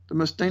Honduras. The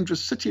most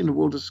dangerous city in the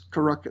world is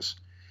Caracas.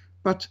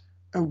 But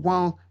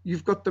while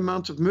you've got the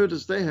amount of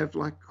murders they have,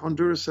 like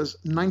Honduras has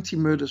 90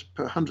 murders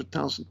per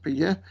 100,000 per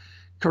year,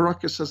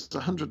 Caracas has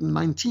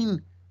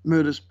 119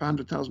 murders per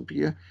 100,000 per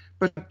year.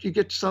 But you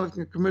get South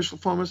African commercial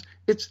farmers,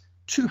 it's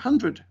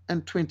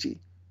 220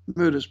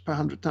 murders per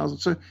 100,000.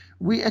 So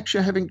we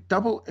actually are having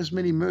double as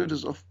many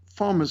murders of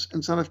farmers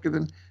in South Africa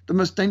than the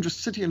most dangerous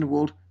city in the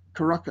world,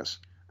 Caracas,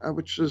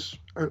 which is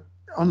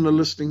on the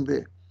listing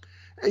there.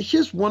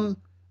 Here's one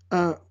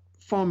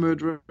farm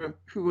murderer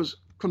who was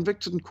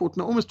convicted in court.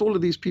 Now, almost all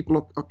of these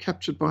people are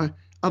captured by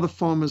other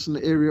farmers in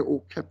the area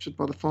or captured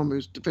by the farmer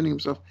who's defending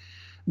himself.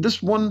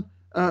 This one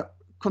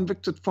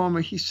convicted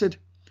farmer, he said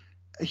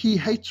he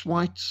hates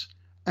whites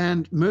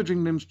and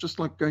murdering them is just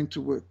like going to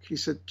work. He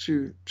said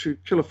to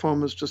kill a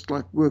farmer is just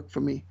like work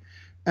for me.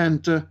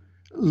 And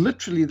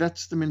literally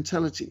that's the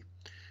mentality.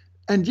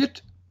 And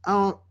yet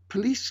our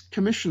police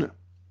commissioner,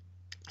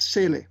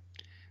 Sele,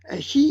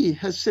 he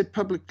has said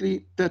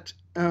publicly that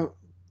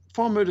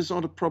farm murders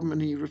aren't a problem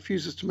and he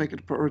refuses to make it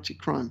a priority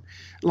crime.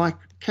 Like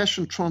cash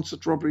and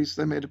transit robberies,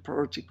 they made a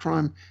priority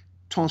crime,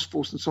 task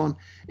force and so on.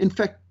 In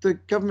fact, the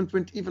government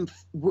went even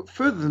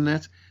further than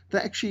that. They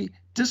actually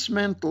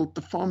dismantled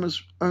the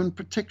farmers' own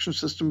protection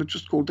system, which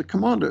is called the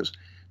commandos.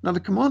 Now, the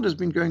commando has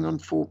been going on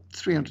for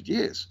 300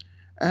 years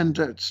and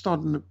it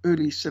started in the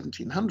early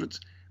 1700s.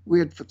 We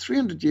had for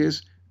 300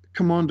 years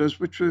commandos,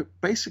 which were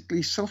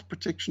basically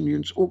self-protection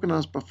units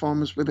organized by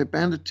farmers where they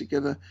banded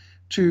together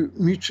to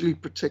mutually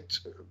protect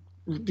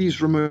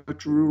these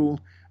remote rural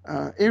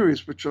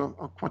areas, which are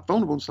quite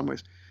vulnerable in some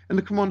ways. And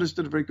the commandos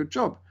did a very good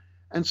job.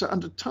 And so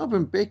under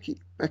Thabo Mbeki,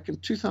 back in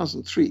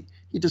 2003,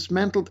 he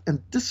dismantled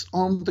and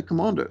disarmed the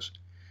commandos.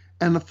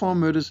 And the farm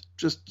murders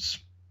just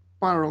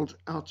spiraled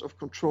out of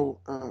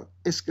control,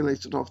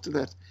 escalated after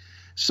that.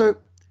 So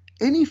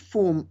any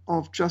form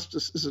of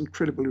justice is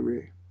incredibly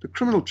rare. The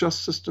criminal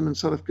justice system in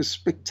South Africa is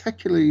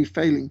spectacularly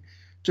failing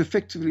to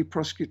effectively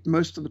prosecute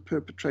most of the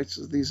perpetrators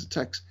of these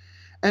attacks.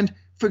 And,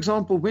 for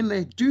example, when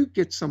they do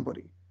get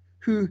somebody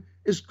who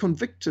is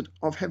convicted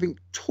of having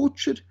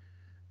tortured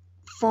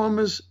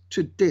farmers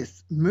to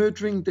death,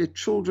 murdering their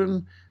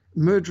children,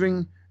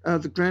 murdering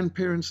the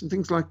grandparents and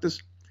things like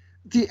this.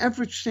 The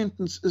average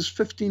sentence is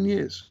 15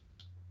 years,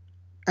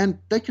 and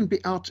they can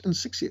be out in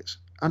 6 years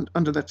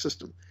under that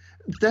system.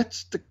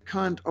 That's the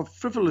kind of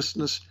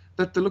frivolousness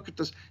that they look at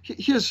this.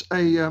 Here's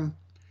a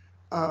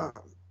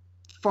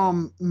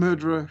farm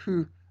murderer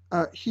who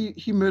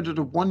he murdered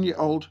a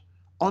 1-year-old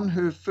on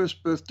her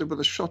first birthday with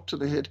a shot to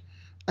the head,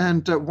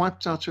 and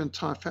wiped out her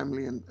entire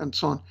family and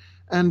so on.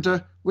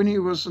 And when he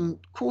was in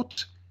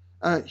court,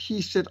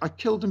 he said, "I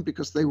killed them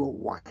because they were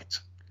white,"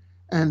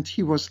 and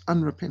he was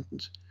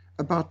unrepentant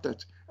about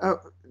that.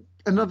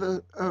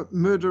 Another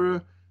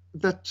murderer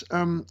that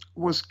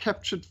was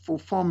captured for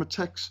farm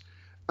attacks.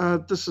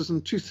 This is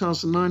in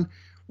 2009.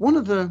 One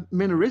of the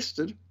men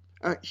arrested,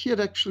 he had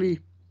actually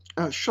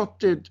shot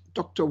dead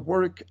Dr.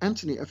 Warwick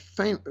Anthony,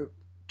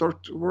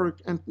 Dr.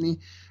 Warwick Anthony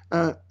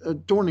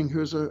Dorning,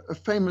 who is a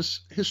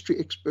famous history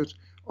expert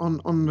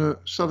on the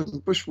Southern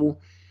Bush War.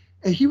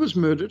 He was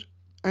murdered,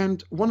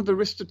 and one of the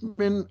arrested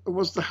men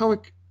was the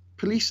Howick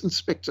police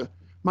inspector,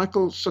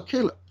 Michael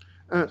Sokela.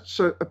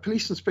 So a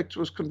police inspector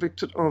was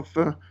convicted of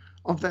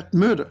that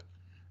murder.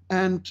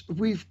 And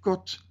we've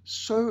got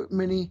so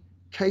many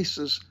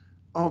cases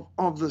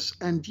of this,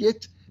 and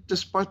yet,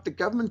 despite the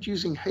government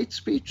using hate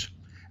speech,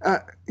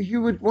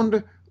 you would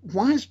wonder,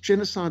 why is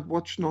Genocide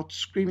Watch not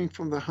screaming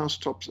from the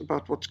housetops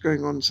about what's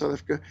going on in South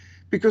Africa?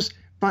 Because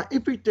by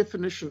every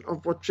definition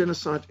of what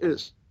genocide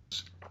is,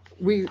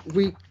 we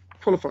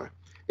qualify.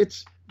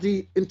 It's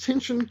the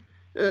intention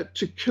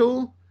to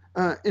kill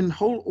in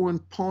whole or in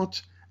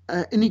part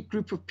any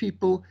group of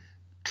people,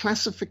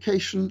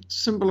 classification,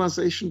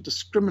 symbolization,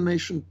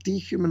 discrimination,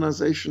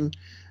 dehumanization,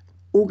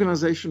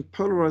 organization,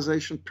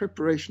 polarization,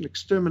 preparation,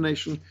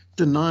 extermination,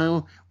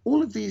 denial.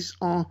 All of these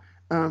are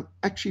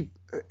actually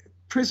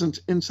present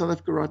in South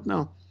Africa right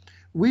now.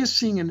 We're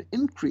seeing an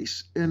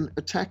increase in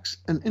attacks,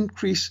 an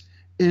increase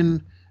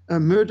in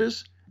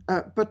murders.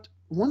 But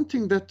one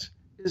thing that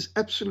is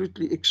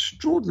absolutely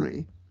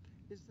extraordinary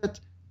is that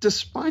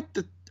despite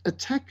the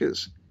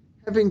attackers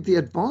having the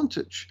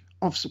advantage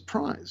of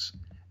surprise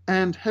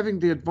and having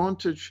the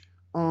advantage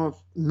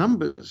of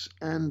numbers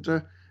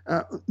and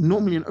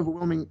normally an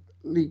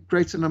overwhelmingly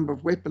greater number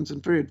of weapons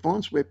and very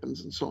advanced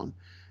weapons and so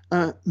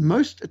on,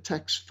 most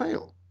attacks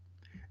fail.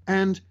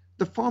 And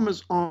the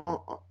farmers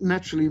are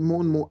naturally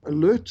more and more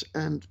alert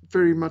and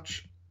very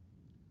much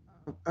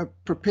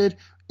prepared,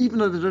 even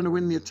though they don't know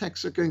when the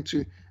attacks are going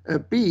to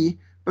be.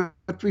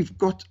 But we've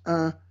got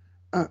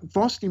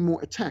vastly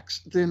more attacks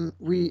than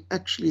we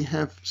actually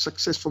have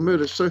successful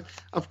murders. So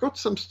I've got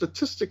some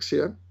statistics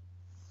here.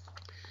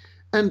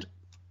 And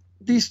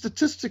these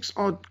statistics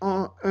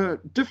are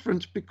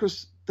different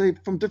because they're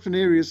from different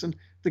areas, and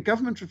the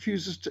government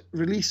refuses to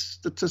release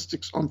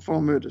statistics on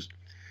farm murders.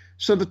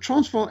 So the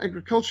Transvaal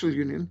Agricultural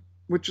Union,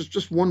 which is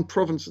just one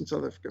province in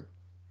South Africa,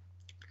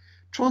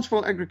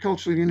 Transvaal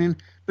Agricultural Union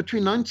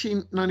between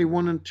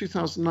 1991 and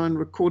 2009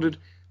 recorded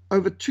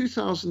over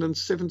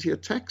 2,070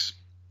 attacks,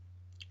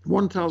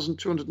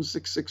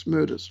 1,266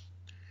 murders.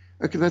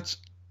 Okay, that's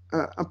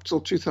up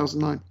till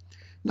 2009.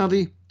 Now,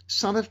 the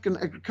South African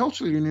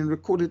Agricultural Union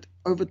recorded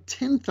over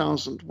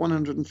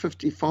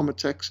 10,150 farm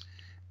attacks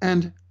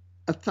and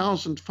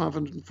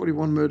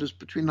 1,541 murders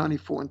between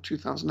 1994 and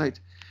 2008.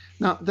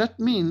 Now, that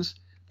means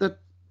that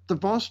the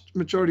vast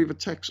majority of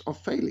attacks are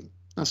failing.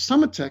 Now,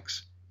 some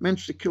attacks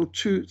manage to kill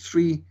 2,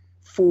 3,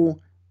 4,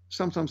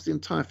 sometimes the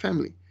entire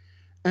family.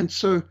 And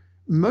so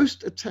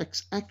most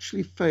attacks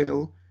actually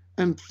fail,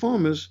 and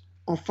farmers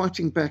are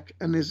fighting back.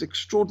 And there's an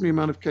extraordinary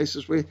amount of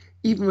cases where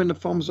even when the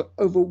farmers are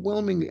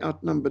overwhelmingly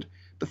outnumbered,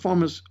 the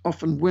farmers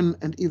often win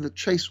and either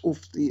chase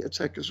off the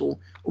attackers or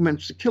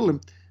manage to kill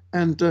them.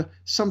 And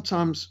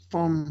sometimes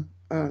farm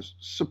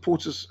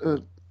supporters,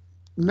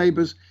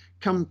 neighbors,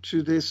 come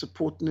to their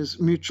support, and there's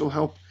mutual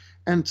help.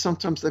 And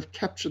sometimes they've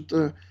captured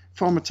the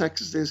farm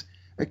attackers. There's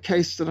a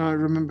case that I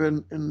remember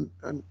in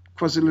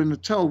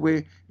KwaZulu-Natal where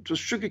it was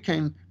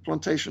sugarcane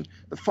plantation.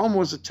 The farmer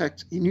was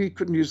attacked. He knew he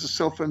couldn't use the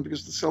cell phone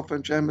because of the cell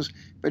phone jammers,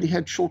 but he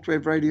had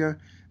shortwave radio,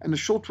 and the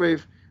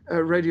shortwave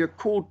radio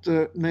called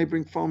the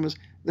neighboring farmers.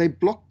 They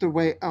blocked the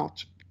way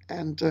out.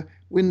 And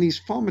when these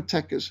farm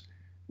attackers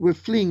were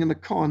fleeing in a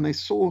car and they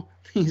saw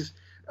these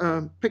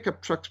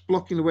pickup trucks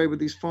blocking the way with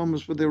these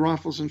farmers with their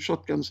rifles and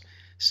shotguns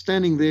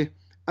standing there,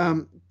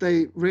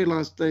 they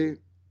realized they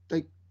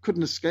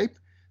couldn't escape.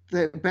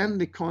 They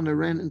abandoned the car and they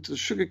ran into the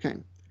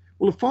sugarcane.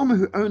 Well, the farmer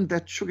who owned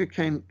that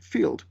sugarcane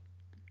field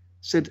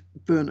said,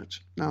 burn it.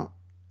 Now,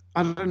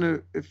 I don't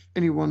know if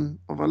anyone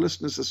of our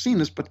listeners has seen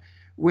this, but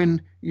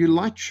when you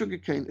light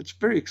sugarcane, it's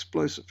very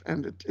explosive,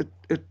 and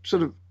it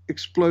sort of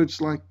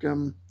explodes like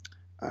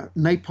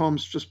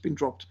napalm's just been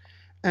dropped.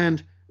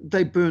 And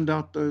they burned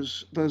out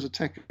those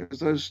attackers.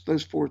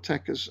 Those 4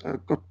 attackers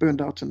got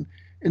burned out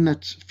in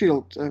that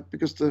field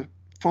because the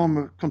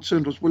farmer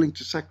concerned was willing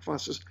to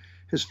sacrifice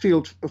his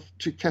field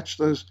to catch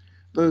those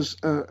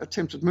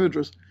attempted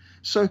murderers.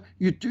 So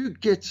you do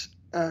get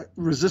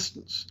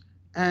resistance,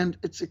 and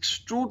it's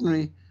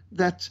extraordinary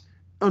that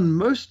on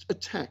most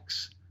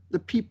attacks, the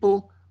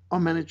people are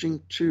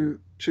managing to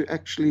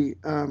actually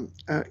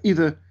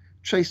either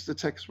chase the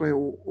attackers away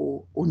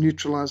or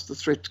neutralize the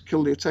threat to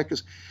kill the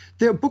attackers.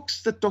 There are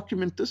books that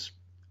document this.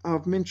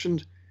 I've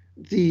mentioned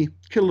the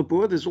Kill the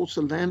Boer. There's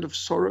also Land of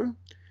Sorrow,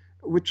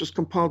 which was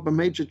compiled by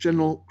Major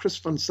General Chris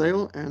van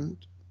Zyl and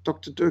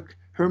Dr. Dirk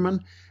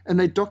Herman, and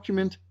they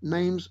document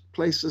names,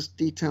 places,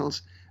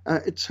 details.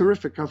 It's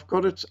horrific. I've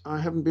got it. I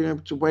haven't been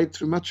able to wade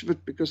through much of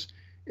it because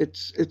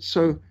it's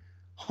so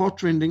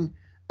heartrending.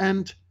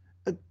 And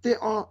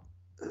there are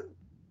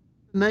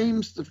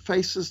names, the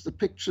faces, the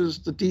pictures,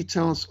 the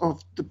details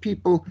of the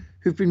people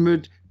who've been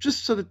murdered,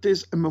 just so that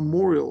there's a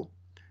memorial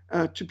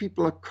to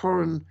people like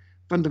Corin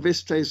van der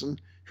Westhuizen,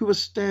 who was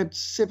stabbed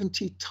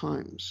 70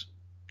 times.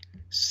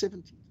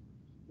 70.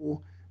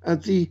 Or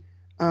the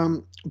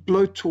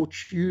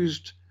blowtorch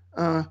used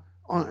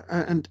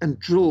and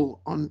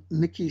drill on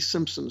Nicky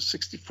Simpson, a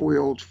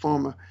 64-year-old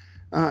farmer.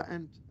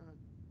 And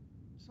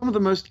some of the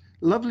most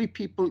lovely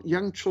people,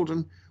 young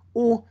children,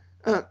 or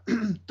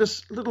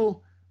this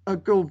little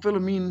girl,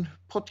 Wilhelmine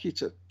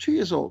Potgieter, 2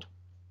 years old,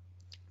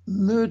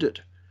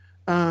 murdered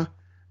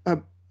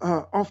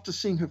after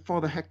seeing her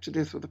father hacked to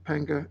death with a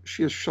panga.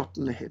 She is shot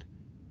in the head.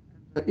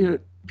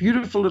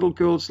 Beautiful little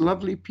girls,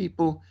 lovely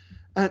people.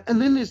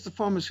 And then there's the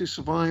farmers who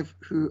survive,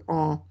 who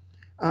are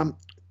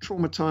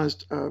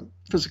traumatized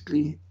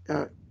physically,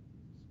 crippled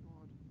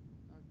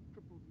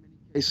in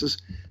many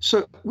cases.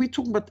 So we're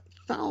talking about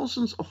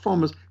thousands of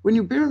farmers. When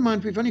you bear in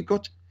mind we've only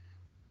got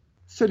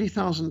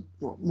 30,000,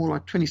 well, more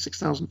like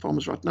 26,000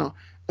 farmers right now.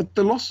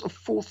 The loss of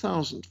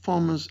 4,000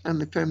 farmers and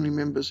their family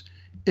members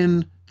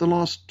in the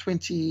last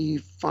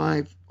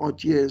 25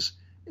 odd years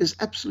is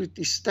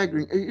absolutely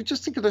staggering. You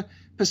just think of the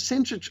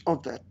percentage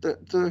of that,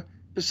 the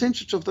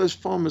percentage of those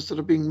farmers that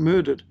are being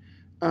murdered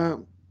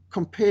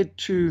compared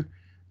to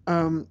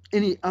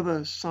any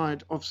other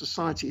side of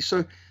society.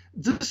 So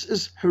this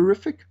is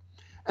horrific.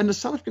 And the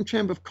South African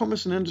Chamber of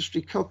Commerce and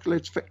Industry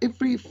calculates for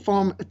every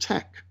farm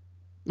attack,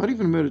 not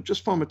even murder,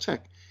 just farm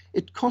attack,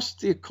 it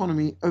costs the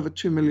economy over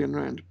 2 million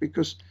rand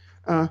because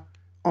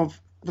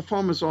of the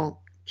farmers are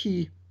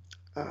key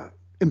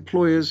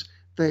employers.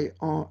 They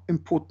are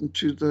important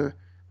to the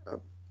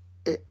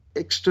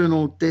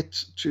external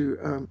debt,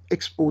 to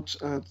exports,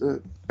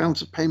 the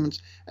balance of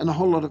payments, and a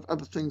whole lot of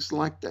other things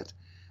like that.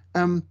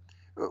 I'm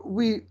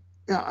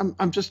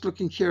just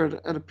looking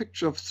here at a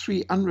picture of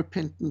 3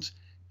 unrepentant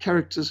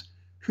characters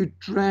who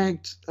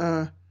dragged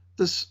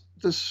this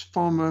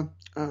farmer,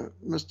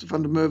 Mr.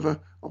 van der Merwe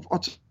of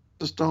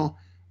Ottosdal,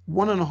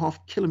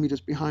 1.5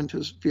 kilometers behind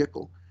his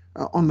vehicle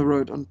on the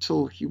road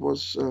until he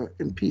was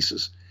in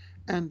pieces.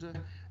 And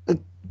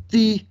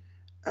the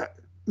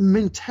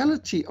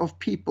mentality of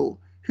people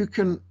who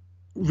can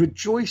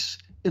rejoice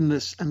in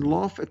this and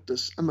laugh at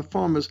this, and the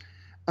farmers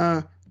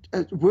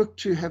work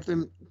to have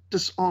them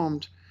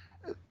disarmed.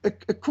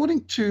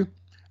 According to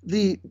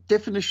the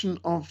definition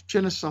of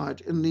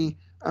genocide in the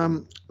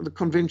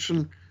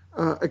Convention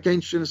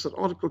Against Genocide,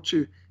 Article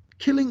 2,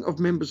 killing of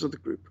members of the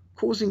group,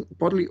 causing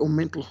bodily or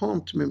mental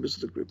harm to members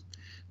of the group,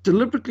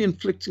 deliberately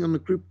inflicting on the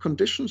group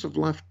conditions of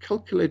life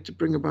calculated to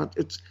bring about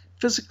its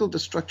physical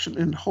destruction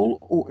in whole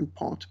or in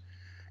part,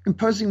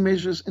 imposing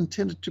measures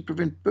intended to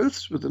prevent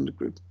births within the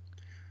group.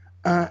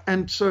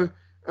 And so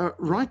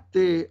right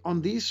there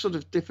on these sort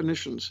of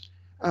definitions,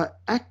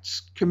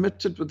 acts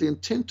committed with the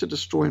intent to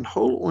destroy in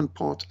whole or in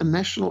part a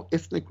national,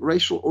 ethnic,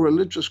 racial, or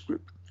religious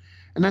group.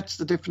 And that's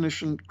the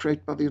definition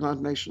created by the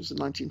United Nations in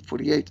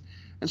 1948.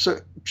 And so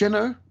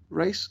geno,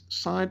 race,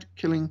 side,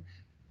 killing,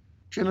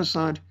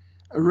 genocide,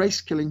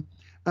 race killing,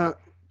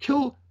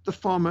 kill the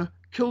farmer,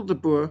 kill the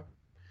Boer.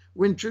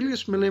 When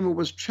Julius Malema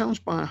was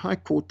challenged by a high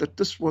court that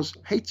this was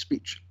hate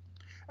speech,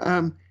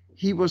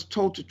 he was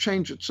told to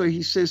change it. So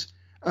he says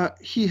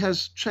he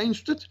has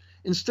changed it.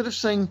 Instead of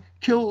saying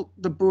kill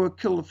the Boer,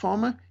 kill the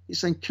farmer, he's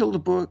saying kill the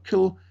Boer,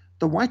 kill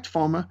the white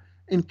farmer,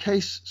 in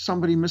case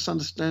somebody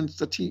misunderstands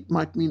that he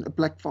might mean a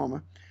black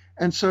farmer.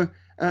 And so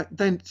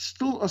they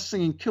still are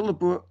singing kill the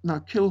Boer, now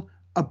kill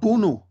a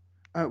Bono,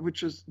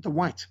 which is the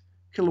white,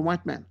 kill a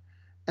white man.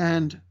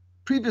 And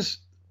previous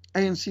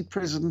ANC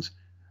president,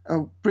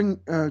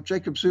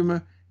 Jacob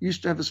Zuma,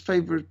 used to have his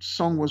favorite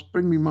song was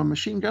Bring Me My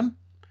Machine Gun.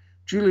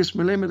 Julius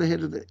Malema, the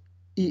head of the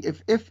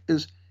EFF,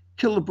 is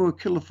kill the Boer,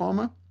 kill the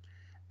farmer.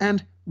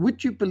 And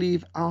would you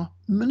believe our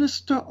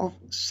Minister of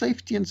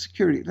Safety and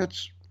Security,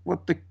 that's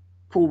what they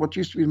call what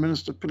used to be the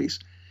Minister of Police,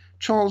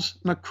 Charles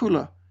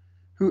Nakula,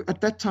 who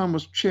at that time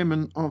was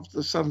chairman of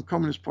the Southern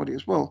Communist Party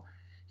as well,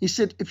 he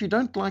said, if you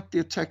don't like the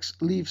attacks,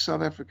 leave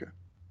South Africa.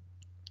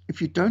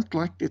 If you don't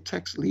like the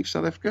attacks, leave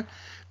South Africa.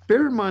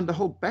 Bear in mind the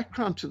whole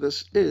background to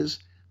this is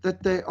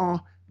that they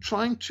are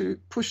trying to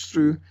push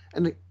through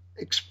an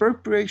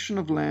expropriation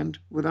of land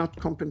without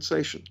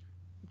compensation.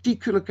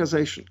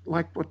 Dekulakization,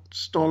 like what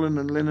Stalin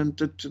and Lenin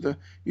did to the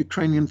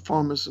Ukrainian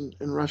farmers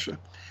in Russia,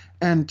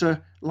 and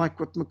like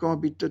what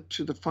Mugabe did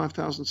to the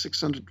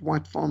 5,600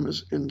 white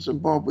farmers in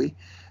Zimbabwe.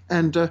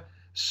 And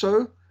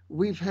so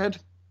we've had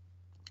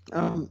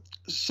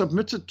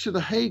submitted to The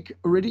Hague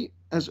already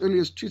as early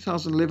as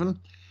 2011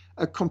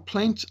 a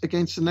complaint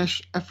against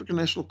the African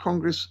National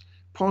Congress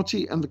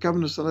Party and the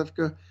government of South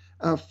Africa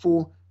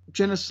for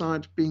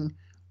genocide being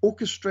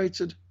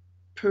orchestrated,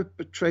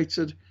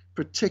 perpetrated,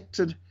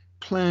 protected,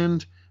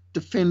 planned,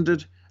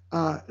 defended,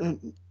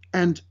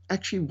 and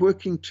actually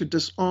working to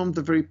disarm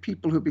the very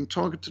people who are being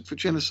targeted for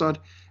genocide.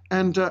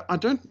 And I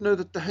don't know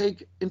that the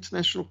Hague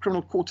International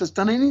Criminal Court has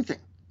done anything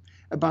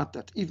about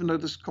that, even though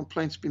this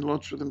complaint's been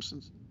lodged with them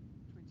since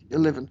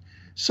 2011.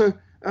 So,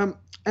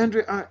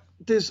 Andrew,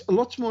 there's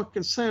lots more I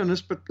can say on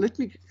this, but let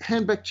me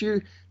hand back to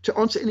you to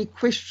answer any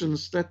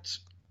questions that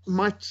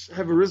might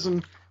have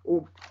arisen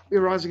or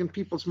arising in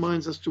people's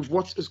minds as to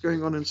what is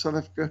going on in South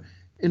Africa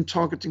in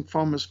targeting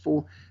farmers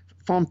for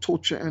farm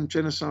torture and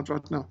genocide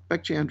right now.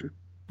 Back to you, Andrew.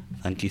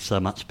 Thank you so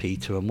much,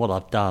 Peter. And what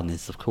I've done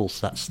is, of course,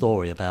 that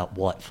story about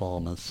white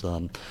farmers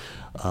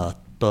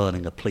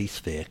burning a police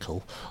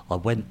vehicle. I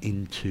went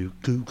into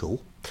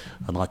Google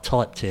and I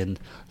typed in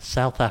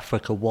South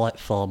Africa white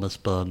farmers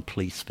burn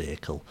police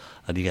vehicle,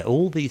 and you get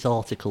all these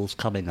articles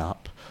coming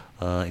up,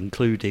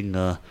 including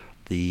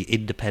the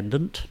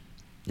Independent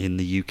in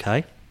the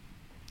UK,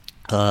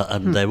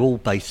 and they're all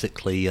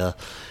basically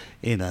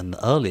in an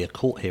earlier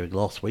court hearing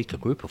last week, a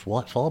group of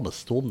white farmers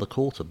stormed the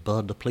court and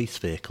burned a police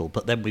vehicle.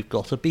 But then we've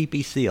got a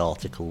BBC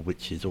article,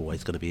 which is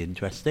always going to be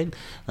interesting,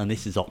 and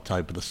this is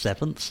October the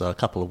 7th, so a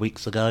couple of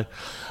weeks ago.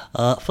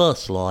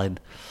 First line,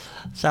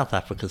 South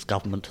Africa's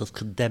government has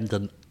condemned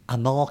an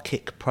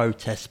anarchic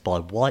protest by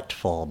white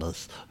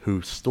farmers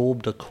who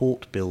stormed a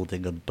court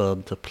building and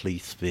burnt a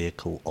police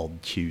vehicle on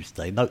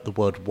Tuesday. Note the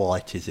word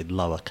white is in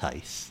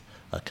lowercase.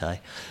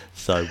 Okay,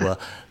 so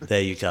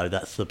there you go,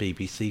 that's the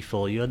BBC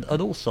for you. And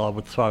also I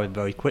would throw in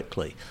very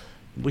quickly,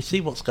 we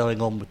see what's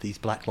going on with these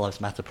Black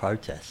Lives Matter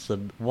protests,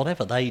 and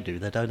whatever they do,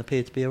 they don't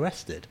appear to be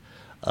arrested.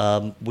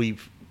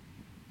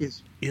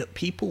 Yes.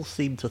 People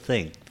seem to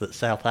think that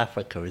South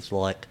Africa is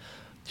like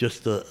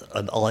just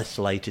an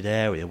isolated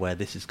area where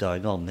this is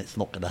going on, and it's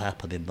not going to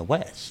happen in the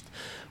West.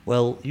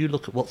 Well, you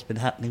look at what's been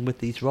happening with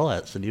these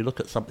riots, and you look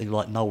at something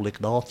like Noel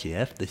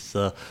Ignatieff, this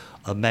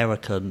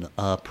American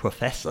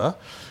professor.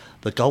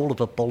 The goal of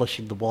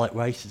abolishing the white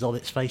race is on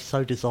its face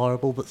so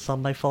desirable that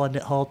some may find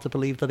it hard to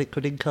believe that it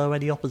could incur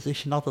any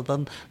opposition other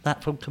than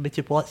that from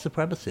committed white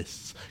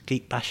supremacists.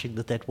 Keep bashing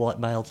the dead white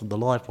males and the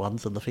live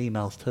ones and the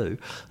females too,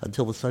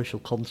 until the social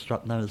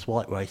construct known as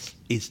white race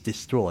is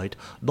destroyed,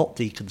 not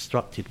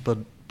deconstructed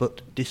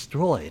but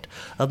destroyed.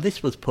 And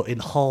this was put in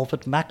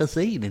Harvard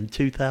Magazine in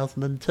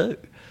 2002.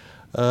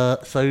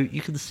 So you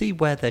can see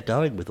where they're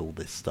going with all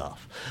this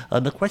stuff.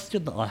 And the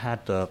question that I had,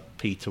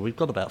 Peter, we've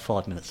got about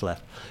 5 minutes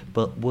left,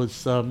 but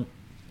was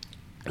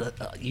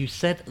you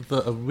said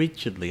that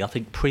originally, I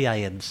think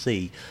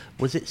pre-ANC,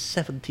 was it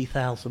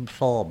 70,000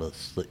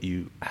 farmers that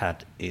you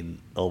had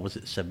in, or was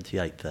it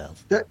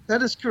 78,000?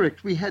 That is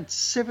correct. We had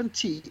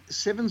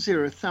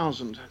 70,000 right.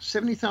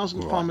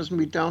 Farmers, and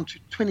we're down to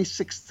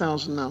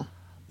 26,000 now.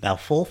 Now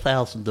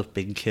 4,000 have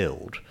been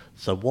killed.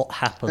 So what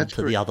happened That's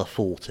to correct. The other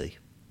 40?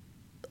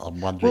 I'm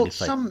wondering if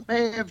some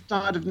may have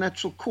died of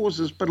natural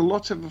causes, but a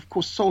lot have, of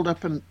course, sold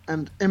up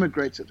and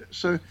emigrated.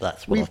 So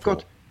we've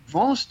got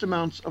vast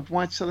amounts of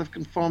white South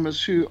African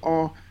farmers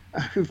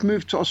who've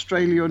moved to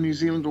Australia or New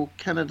Zealand or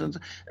Canada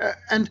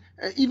and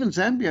even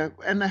Zambia,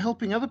 and they're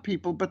helping other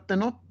people, but they're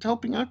not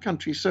helping our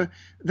country. So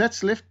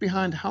that's left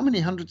behind how many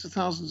hundreds of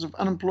thousands of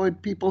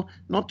unemployed people,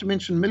 not to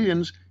mention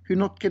millions, who are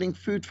not getting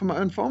food from our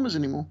own farmers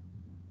anymore.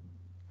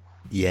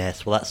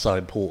 Yes, well, that's so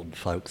important,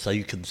 folks. So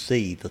you can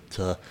see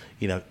that,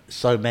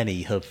 so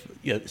many have,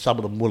 some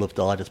of them will have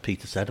died, as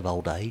Peter said, of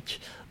old age,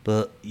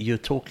 but you're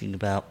talking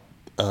about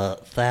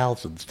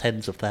thousands,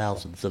 tens of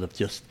thousands that have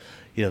just,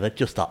 they've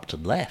just upped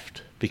and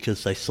left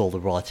because they saw the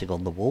writing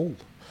on the wall.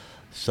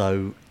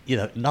 So,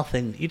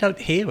 nothing, you don't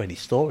hear any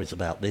stories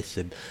about this.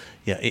 And,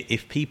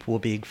 if people were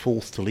being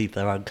forced to leave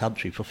their own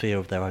country for fear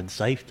of their own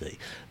safety,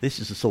 this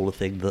is the sort of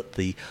thing that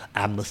the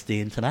Amnesty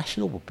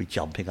International would be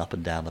jumping up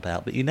and down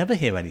about. But you never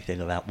hear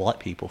anything about white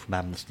people from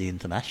Amnesty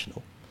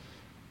International.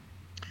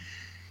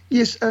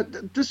 Yes,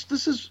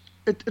 this is,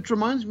 it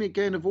reminds me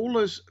again of all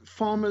those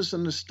farmers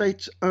and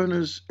estate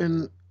owners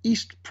in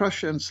East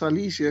Prussia and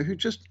Silesia who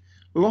just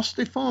lost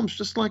their farms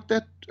just like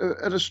that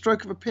at a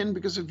stroke of a pen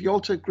because of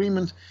Yalta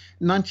Agreement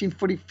in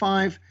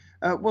 1945.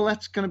 Well,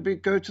 that's going to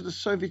go to the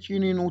Soviet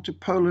Union or to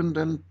Poland,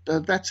 and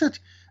that's it.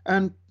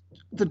 And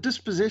the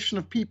dispossession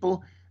of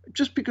people,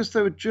 just because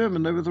they were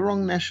German, they were the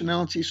wrong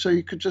nationality, so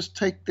you could just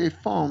take their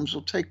farms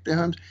or take their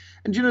homes.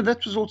 And,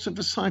 that was also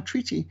Versailles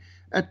Treaty.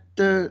 At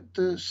the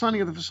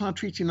signing of the Versailles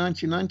Treaty in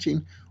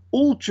 1919,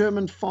 all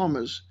German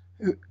farmers,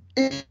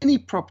 any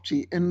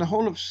property in the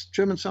whole of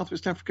German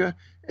Southwest Africa,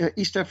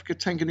 East Africa,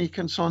 Tanganyika,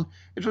 and so on,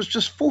 it was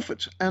just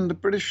forfeit. And the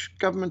British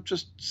government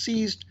just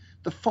seized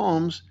the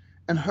farms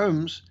and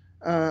homes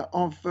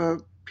of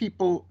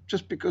people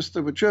just because they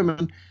were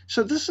German.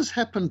 So this has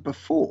happened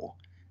before.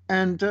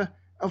 And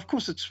of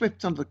course, it's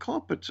swept under the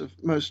carpet of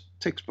most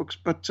textbooks,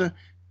 but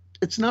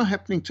it's now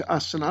happening to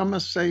us. And I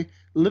must say,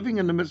 living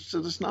in the midst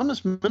of this, and I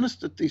must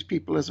minister to these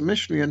people as a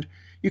missionary. And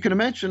you can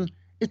imagine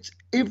it's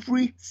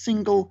every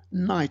single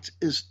night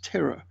is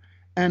terror.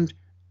 And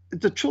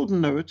the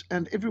children know it,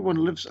 and everyone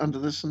lives under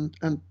this.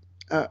 And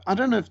I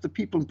don't know if the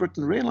people in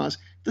Britain realize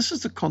this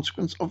is the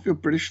consequence of your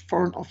British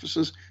Foreign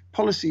Office's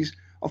policies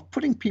of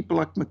putting people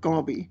like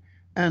Mugabe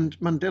and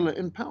Mandela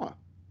in power.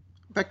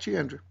 Back to you,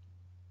 Andrew.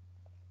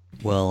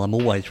 Well, I'm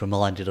always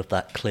reminded of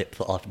that clip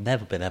that I've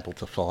never been able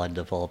to find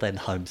of our then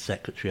Home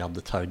Secretary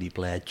under Tony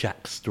Blair,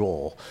 Jack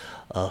Straw,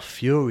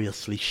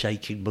 furiously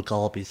shaking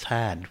Mugabe's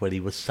hand when he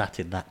was sat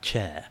in that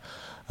chair.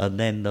 And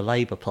then the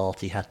Labour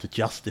Party had to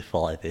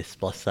justify this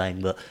by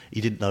saying that he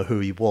didn't know who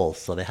he was,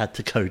 so they had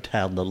to go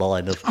down the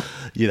line of,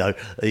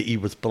 he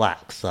was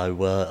black,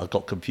 so I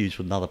got confused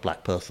with another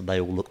black person,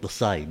 they all looked the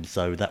same,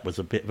 so that was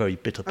a very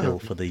bitter pill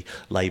for the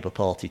Labour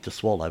Party to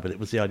swallow, but it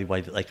was the only way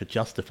that they could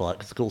justify it,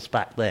 because of course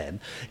back then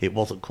it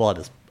wasn't quite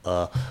as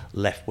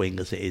left-wing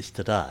as it is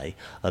today,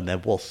 and there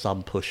was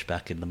some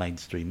pushback in the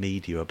mainstream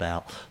media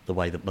about the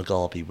way that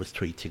Mugabe was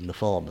treating the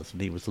farmers,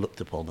 and he was looked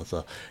upon as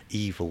a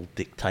evil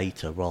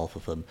dictator rather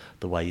than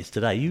the way he is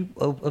today.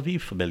 Are you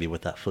familiar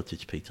with that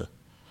footage, Peter?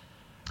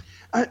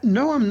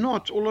 No, I'm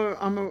not, although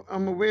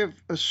I'm aware of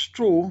a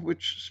Straw,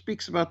 which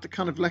speaks about the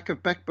kind of lack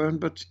of backbone,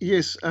 but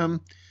yes, I'm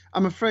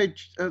afraid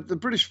the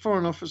British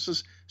Foreign Office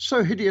is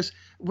so hideous.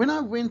 When I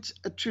went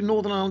to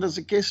Northern Ireland as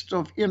a guest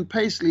of Ian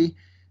Paisley,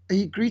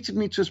 he greeted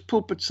me to his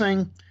pulpit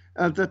saying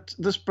that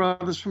this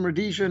brother's from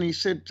Rhodesia, and he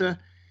said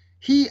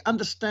he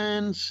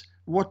understands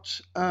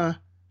what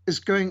is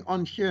going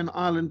on here in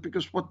Ireland,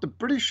 because what the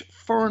British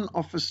Foreign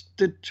Office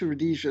did to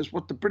Rhodesia is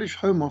what the British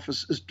Home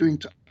Office is doing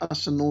to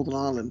us in Northern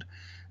Ireland.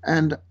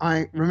 And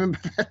I remember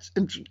that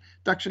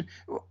introduction.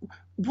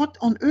 What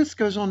on earth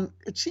goes on?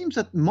 It seems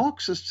that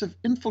Marxists have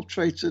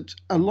infiltrated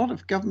a lot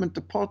of government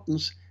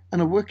departments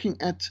and are working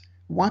at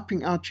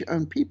wiping out your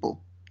own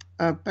people.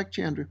 Back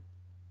to you, Andrew.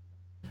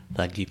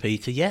 Thank you,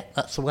 Peter. Yeah,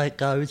 that's the way it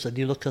goes. And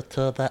you look at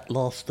that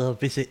last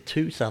visit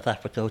to South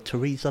Africa,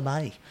 Theresa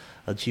May,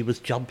 and she was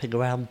jumping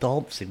around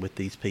dancing with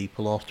these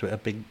people after it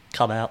had been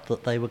come out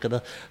that they were going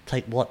to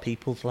take white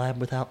people's land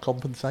without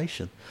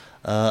compensation.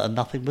 And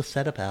nothing was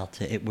said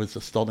about it. It was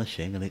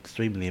astonishing and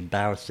extremely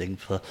embarrassing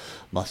for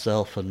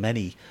myself and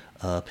many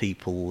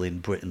people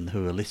in Britain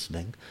who are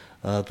listening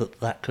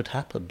that could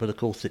happen. But of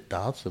course it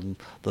does, and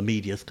the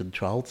media's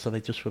controlled, so they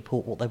just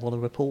report what they want to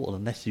report. And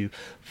unless you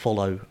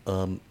follow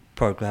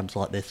programmes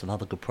like this and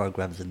other good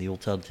programmes in the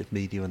alternative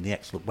media and the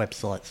excellent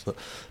websites that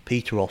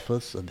Peter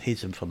offers and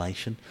his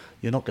information,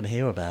 you're not going to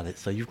hear about it.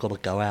 So you've got to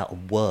go out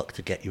and work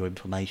to get your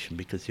information,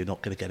 because you're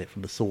not going to get it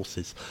from the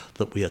sources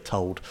that we are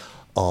told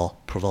are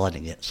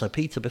providing it. So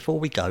Peter, before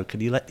we go,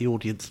 can you let the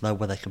audience know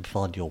where they can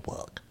find your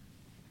work?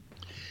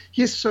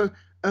 Yes, so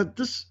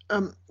this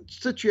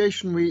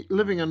situation we're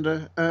living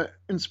under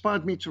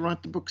inspired me to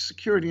write the book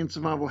Security and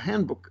Survival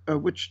Handbook,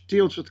 which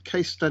deals with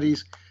case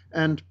studies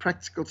and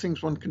practical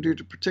things one can do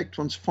to protect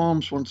one's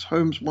farms, one's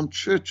homes, one's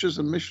churches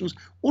and missions,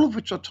 all of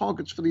which are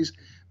targets for these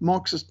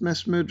Marxist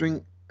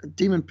mass-murdering,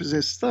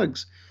 demon-possessed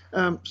thugs.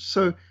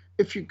 So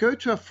if you go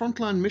to our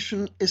Frontline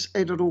Mission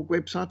SA.org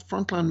website,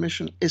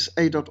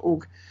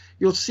 frontlinemissionsa.org,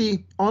 you'll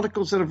see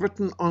articles that I've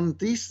written on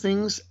these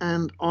things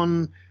and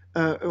on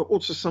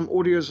also some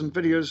audios and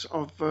videos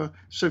of,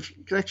 so if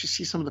you can actually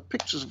see some of the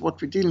pictures of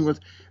what we're dealing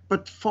with.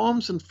 But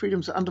farms and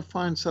freedoms are under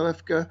fire in South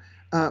Africa.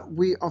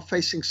 We are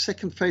facing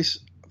second phase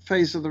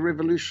of the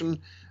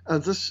revolution.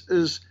 This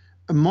is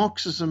a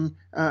Marxism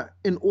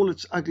in all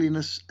its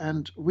ugliness,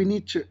 and we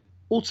need to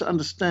also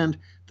understand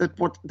that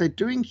what they're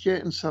doing here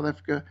in South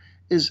Africa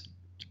is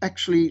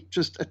actually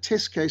just a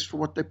test case for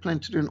what they plan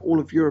to do in all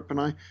of Europe.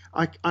 And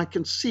I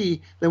can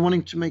see they're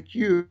wanting to make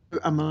you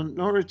a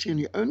minority in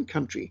your own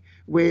country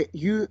where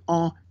you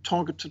are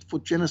targeted for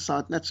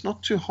genocide. And that's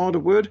not too hard a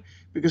word,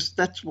 because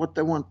that's what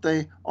they want.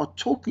 They are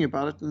talking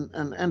about it,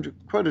 and Andrew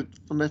quoted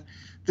from that.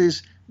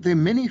 There are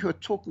many who are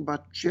talking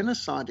about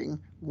genociding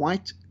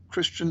white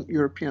Christian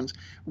Europeans.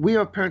 We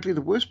are apparently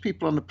the worst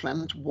people on the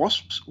planet,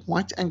 WASPs,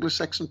 white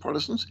Anglo-Saxon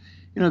Protestants,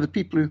 the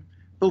people who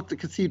built the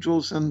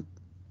cathedrals and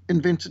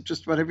invented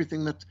just about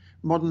everything that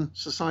modern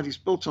society is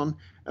built on.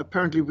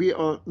 Apparently we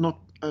are not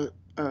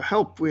a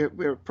help,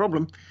 we're a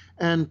problem.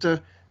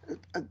 And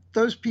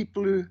those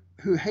people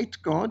who hate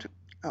God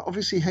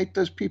obviously hate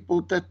those people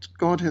that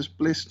God has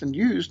blessed and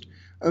used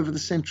over the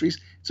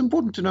centuries. It's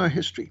important to know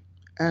history,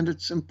 and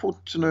it's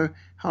important to know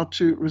how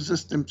to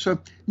resist them. So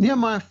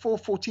Nehemiah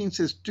 4:14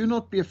 says, "Do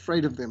not be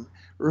afraid of them.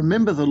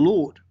 Remember the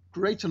Lord,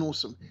 great and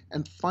awesome,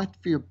 and fight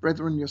for your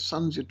brethren, your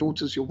sons, your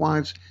daughters, your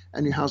wives,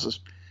 and your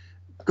houses."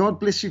 God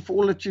bless you for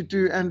all that you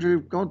do,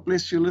 Andrew. God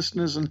bless your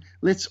listeners, and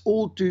let's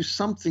all do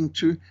something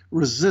to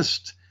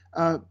resist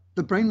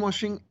the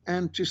brainwashing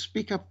and to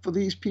speak up for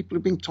these people who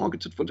are being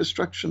targeted for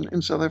destruction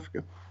in South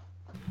Africa.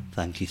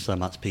 Thank you so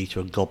much, Peter,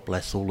 and God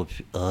bless all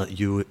of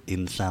you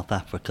in South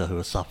Africa who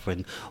are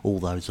suffering, all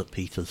those at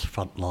Peter's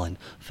Frontline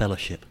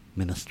Fellowship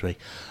Ministry.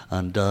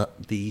 And the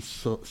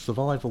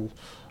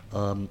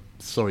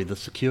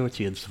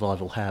Security and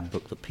Survival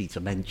Handbook that Peter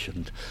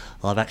mentioned,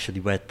 I've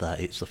actually read that.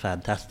 It's a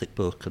fantastic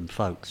book, and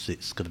folks,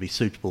 it's going to be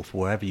suitable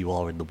for wherever you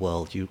are in the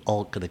world. You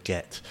aren't going to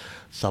get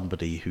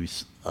somebody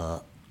who's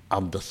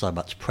under so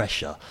much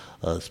pressure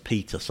as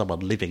Peter, someone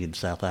living in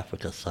South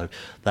Africa. So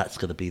that's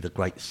going to be the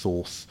great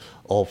source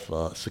of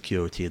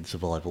security and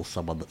survival,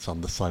 someone that's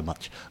under so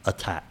much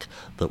attack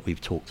that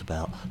we've talked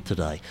about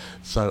today.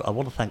 So I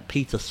want to thank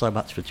Peter so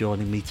much for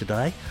joining me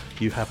today.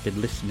 You have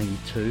been listening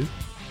to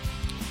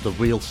The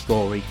Real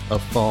Story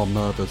of Farm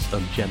Murders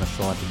and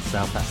Genocide in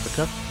South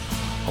Africa.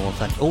 I want to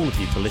thank all of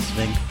you for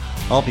listening.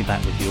 I'll be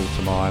back with you all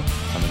tomorrow,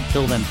 and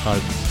until then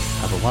folks,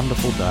 have a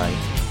wonderful day,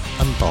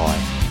 and bye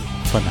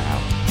for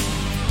now.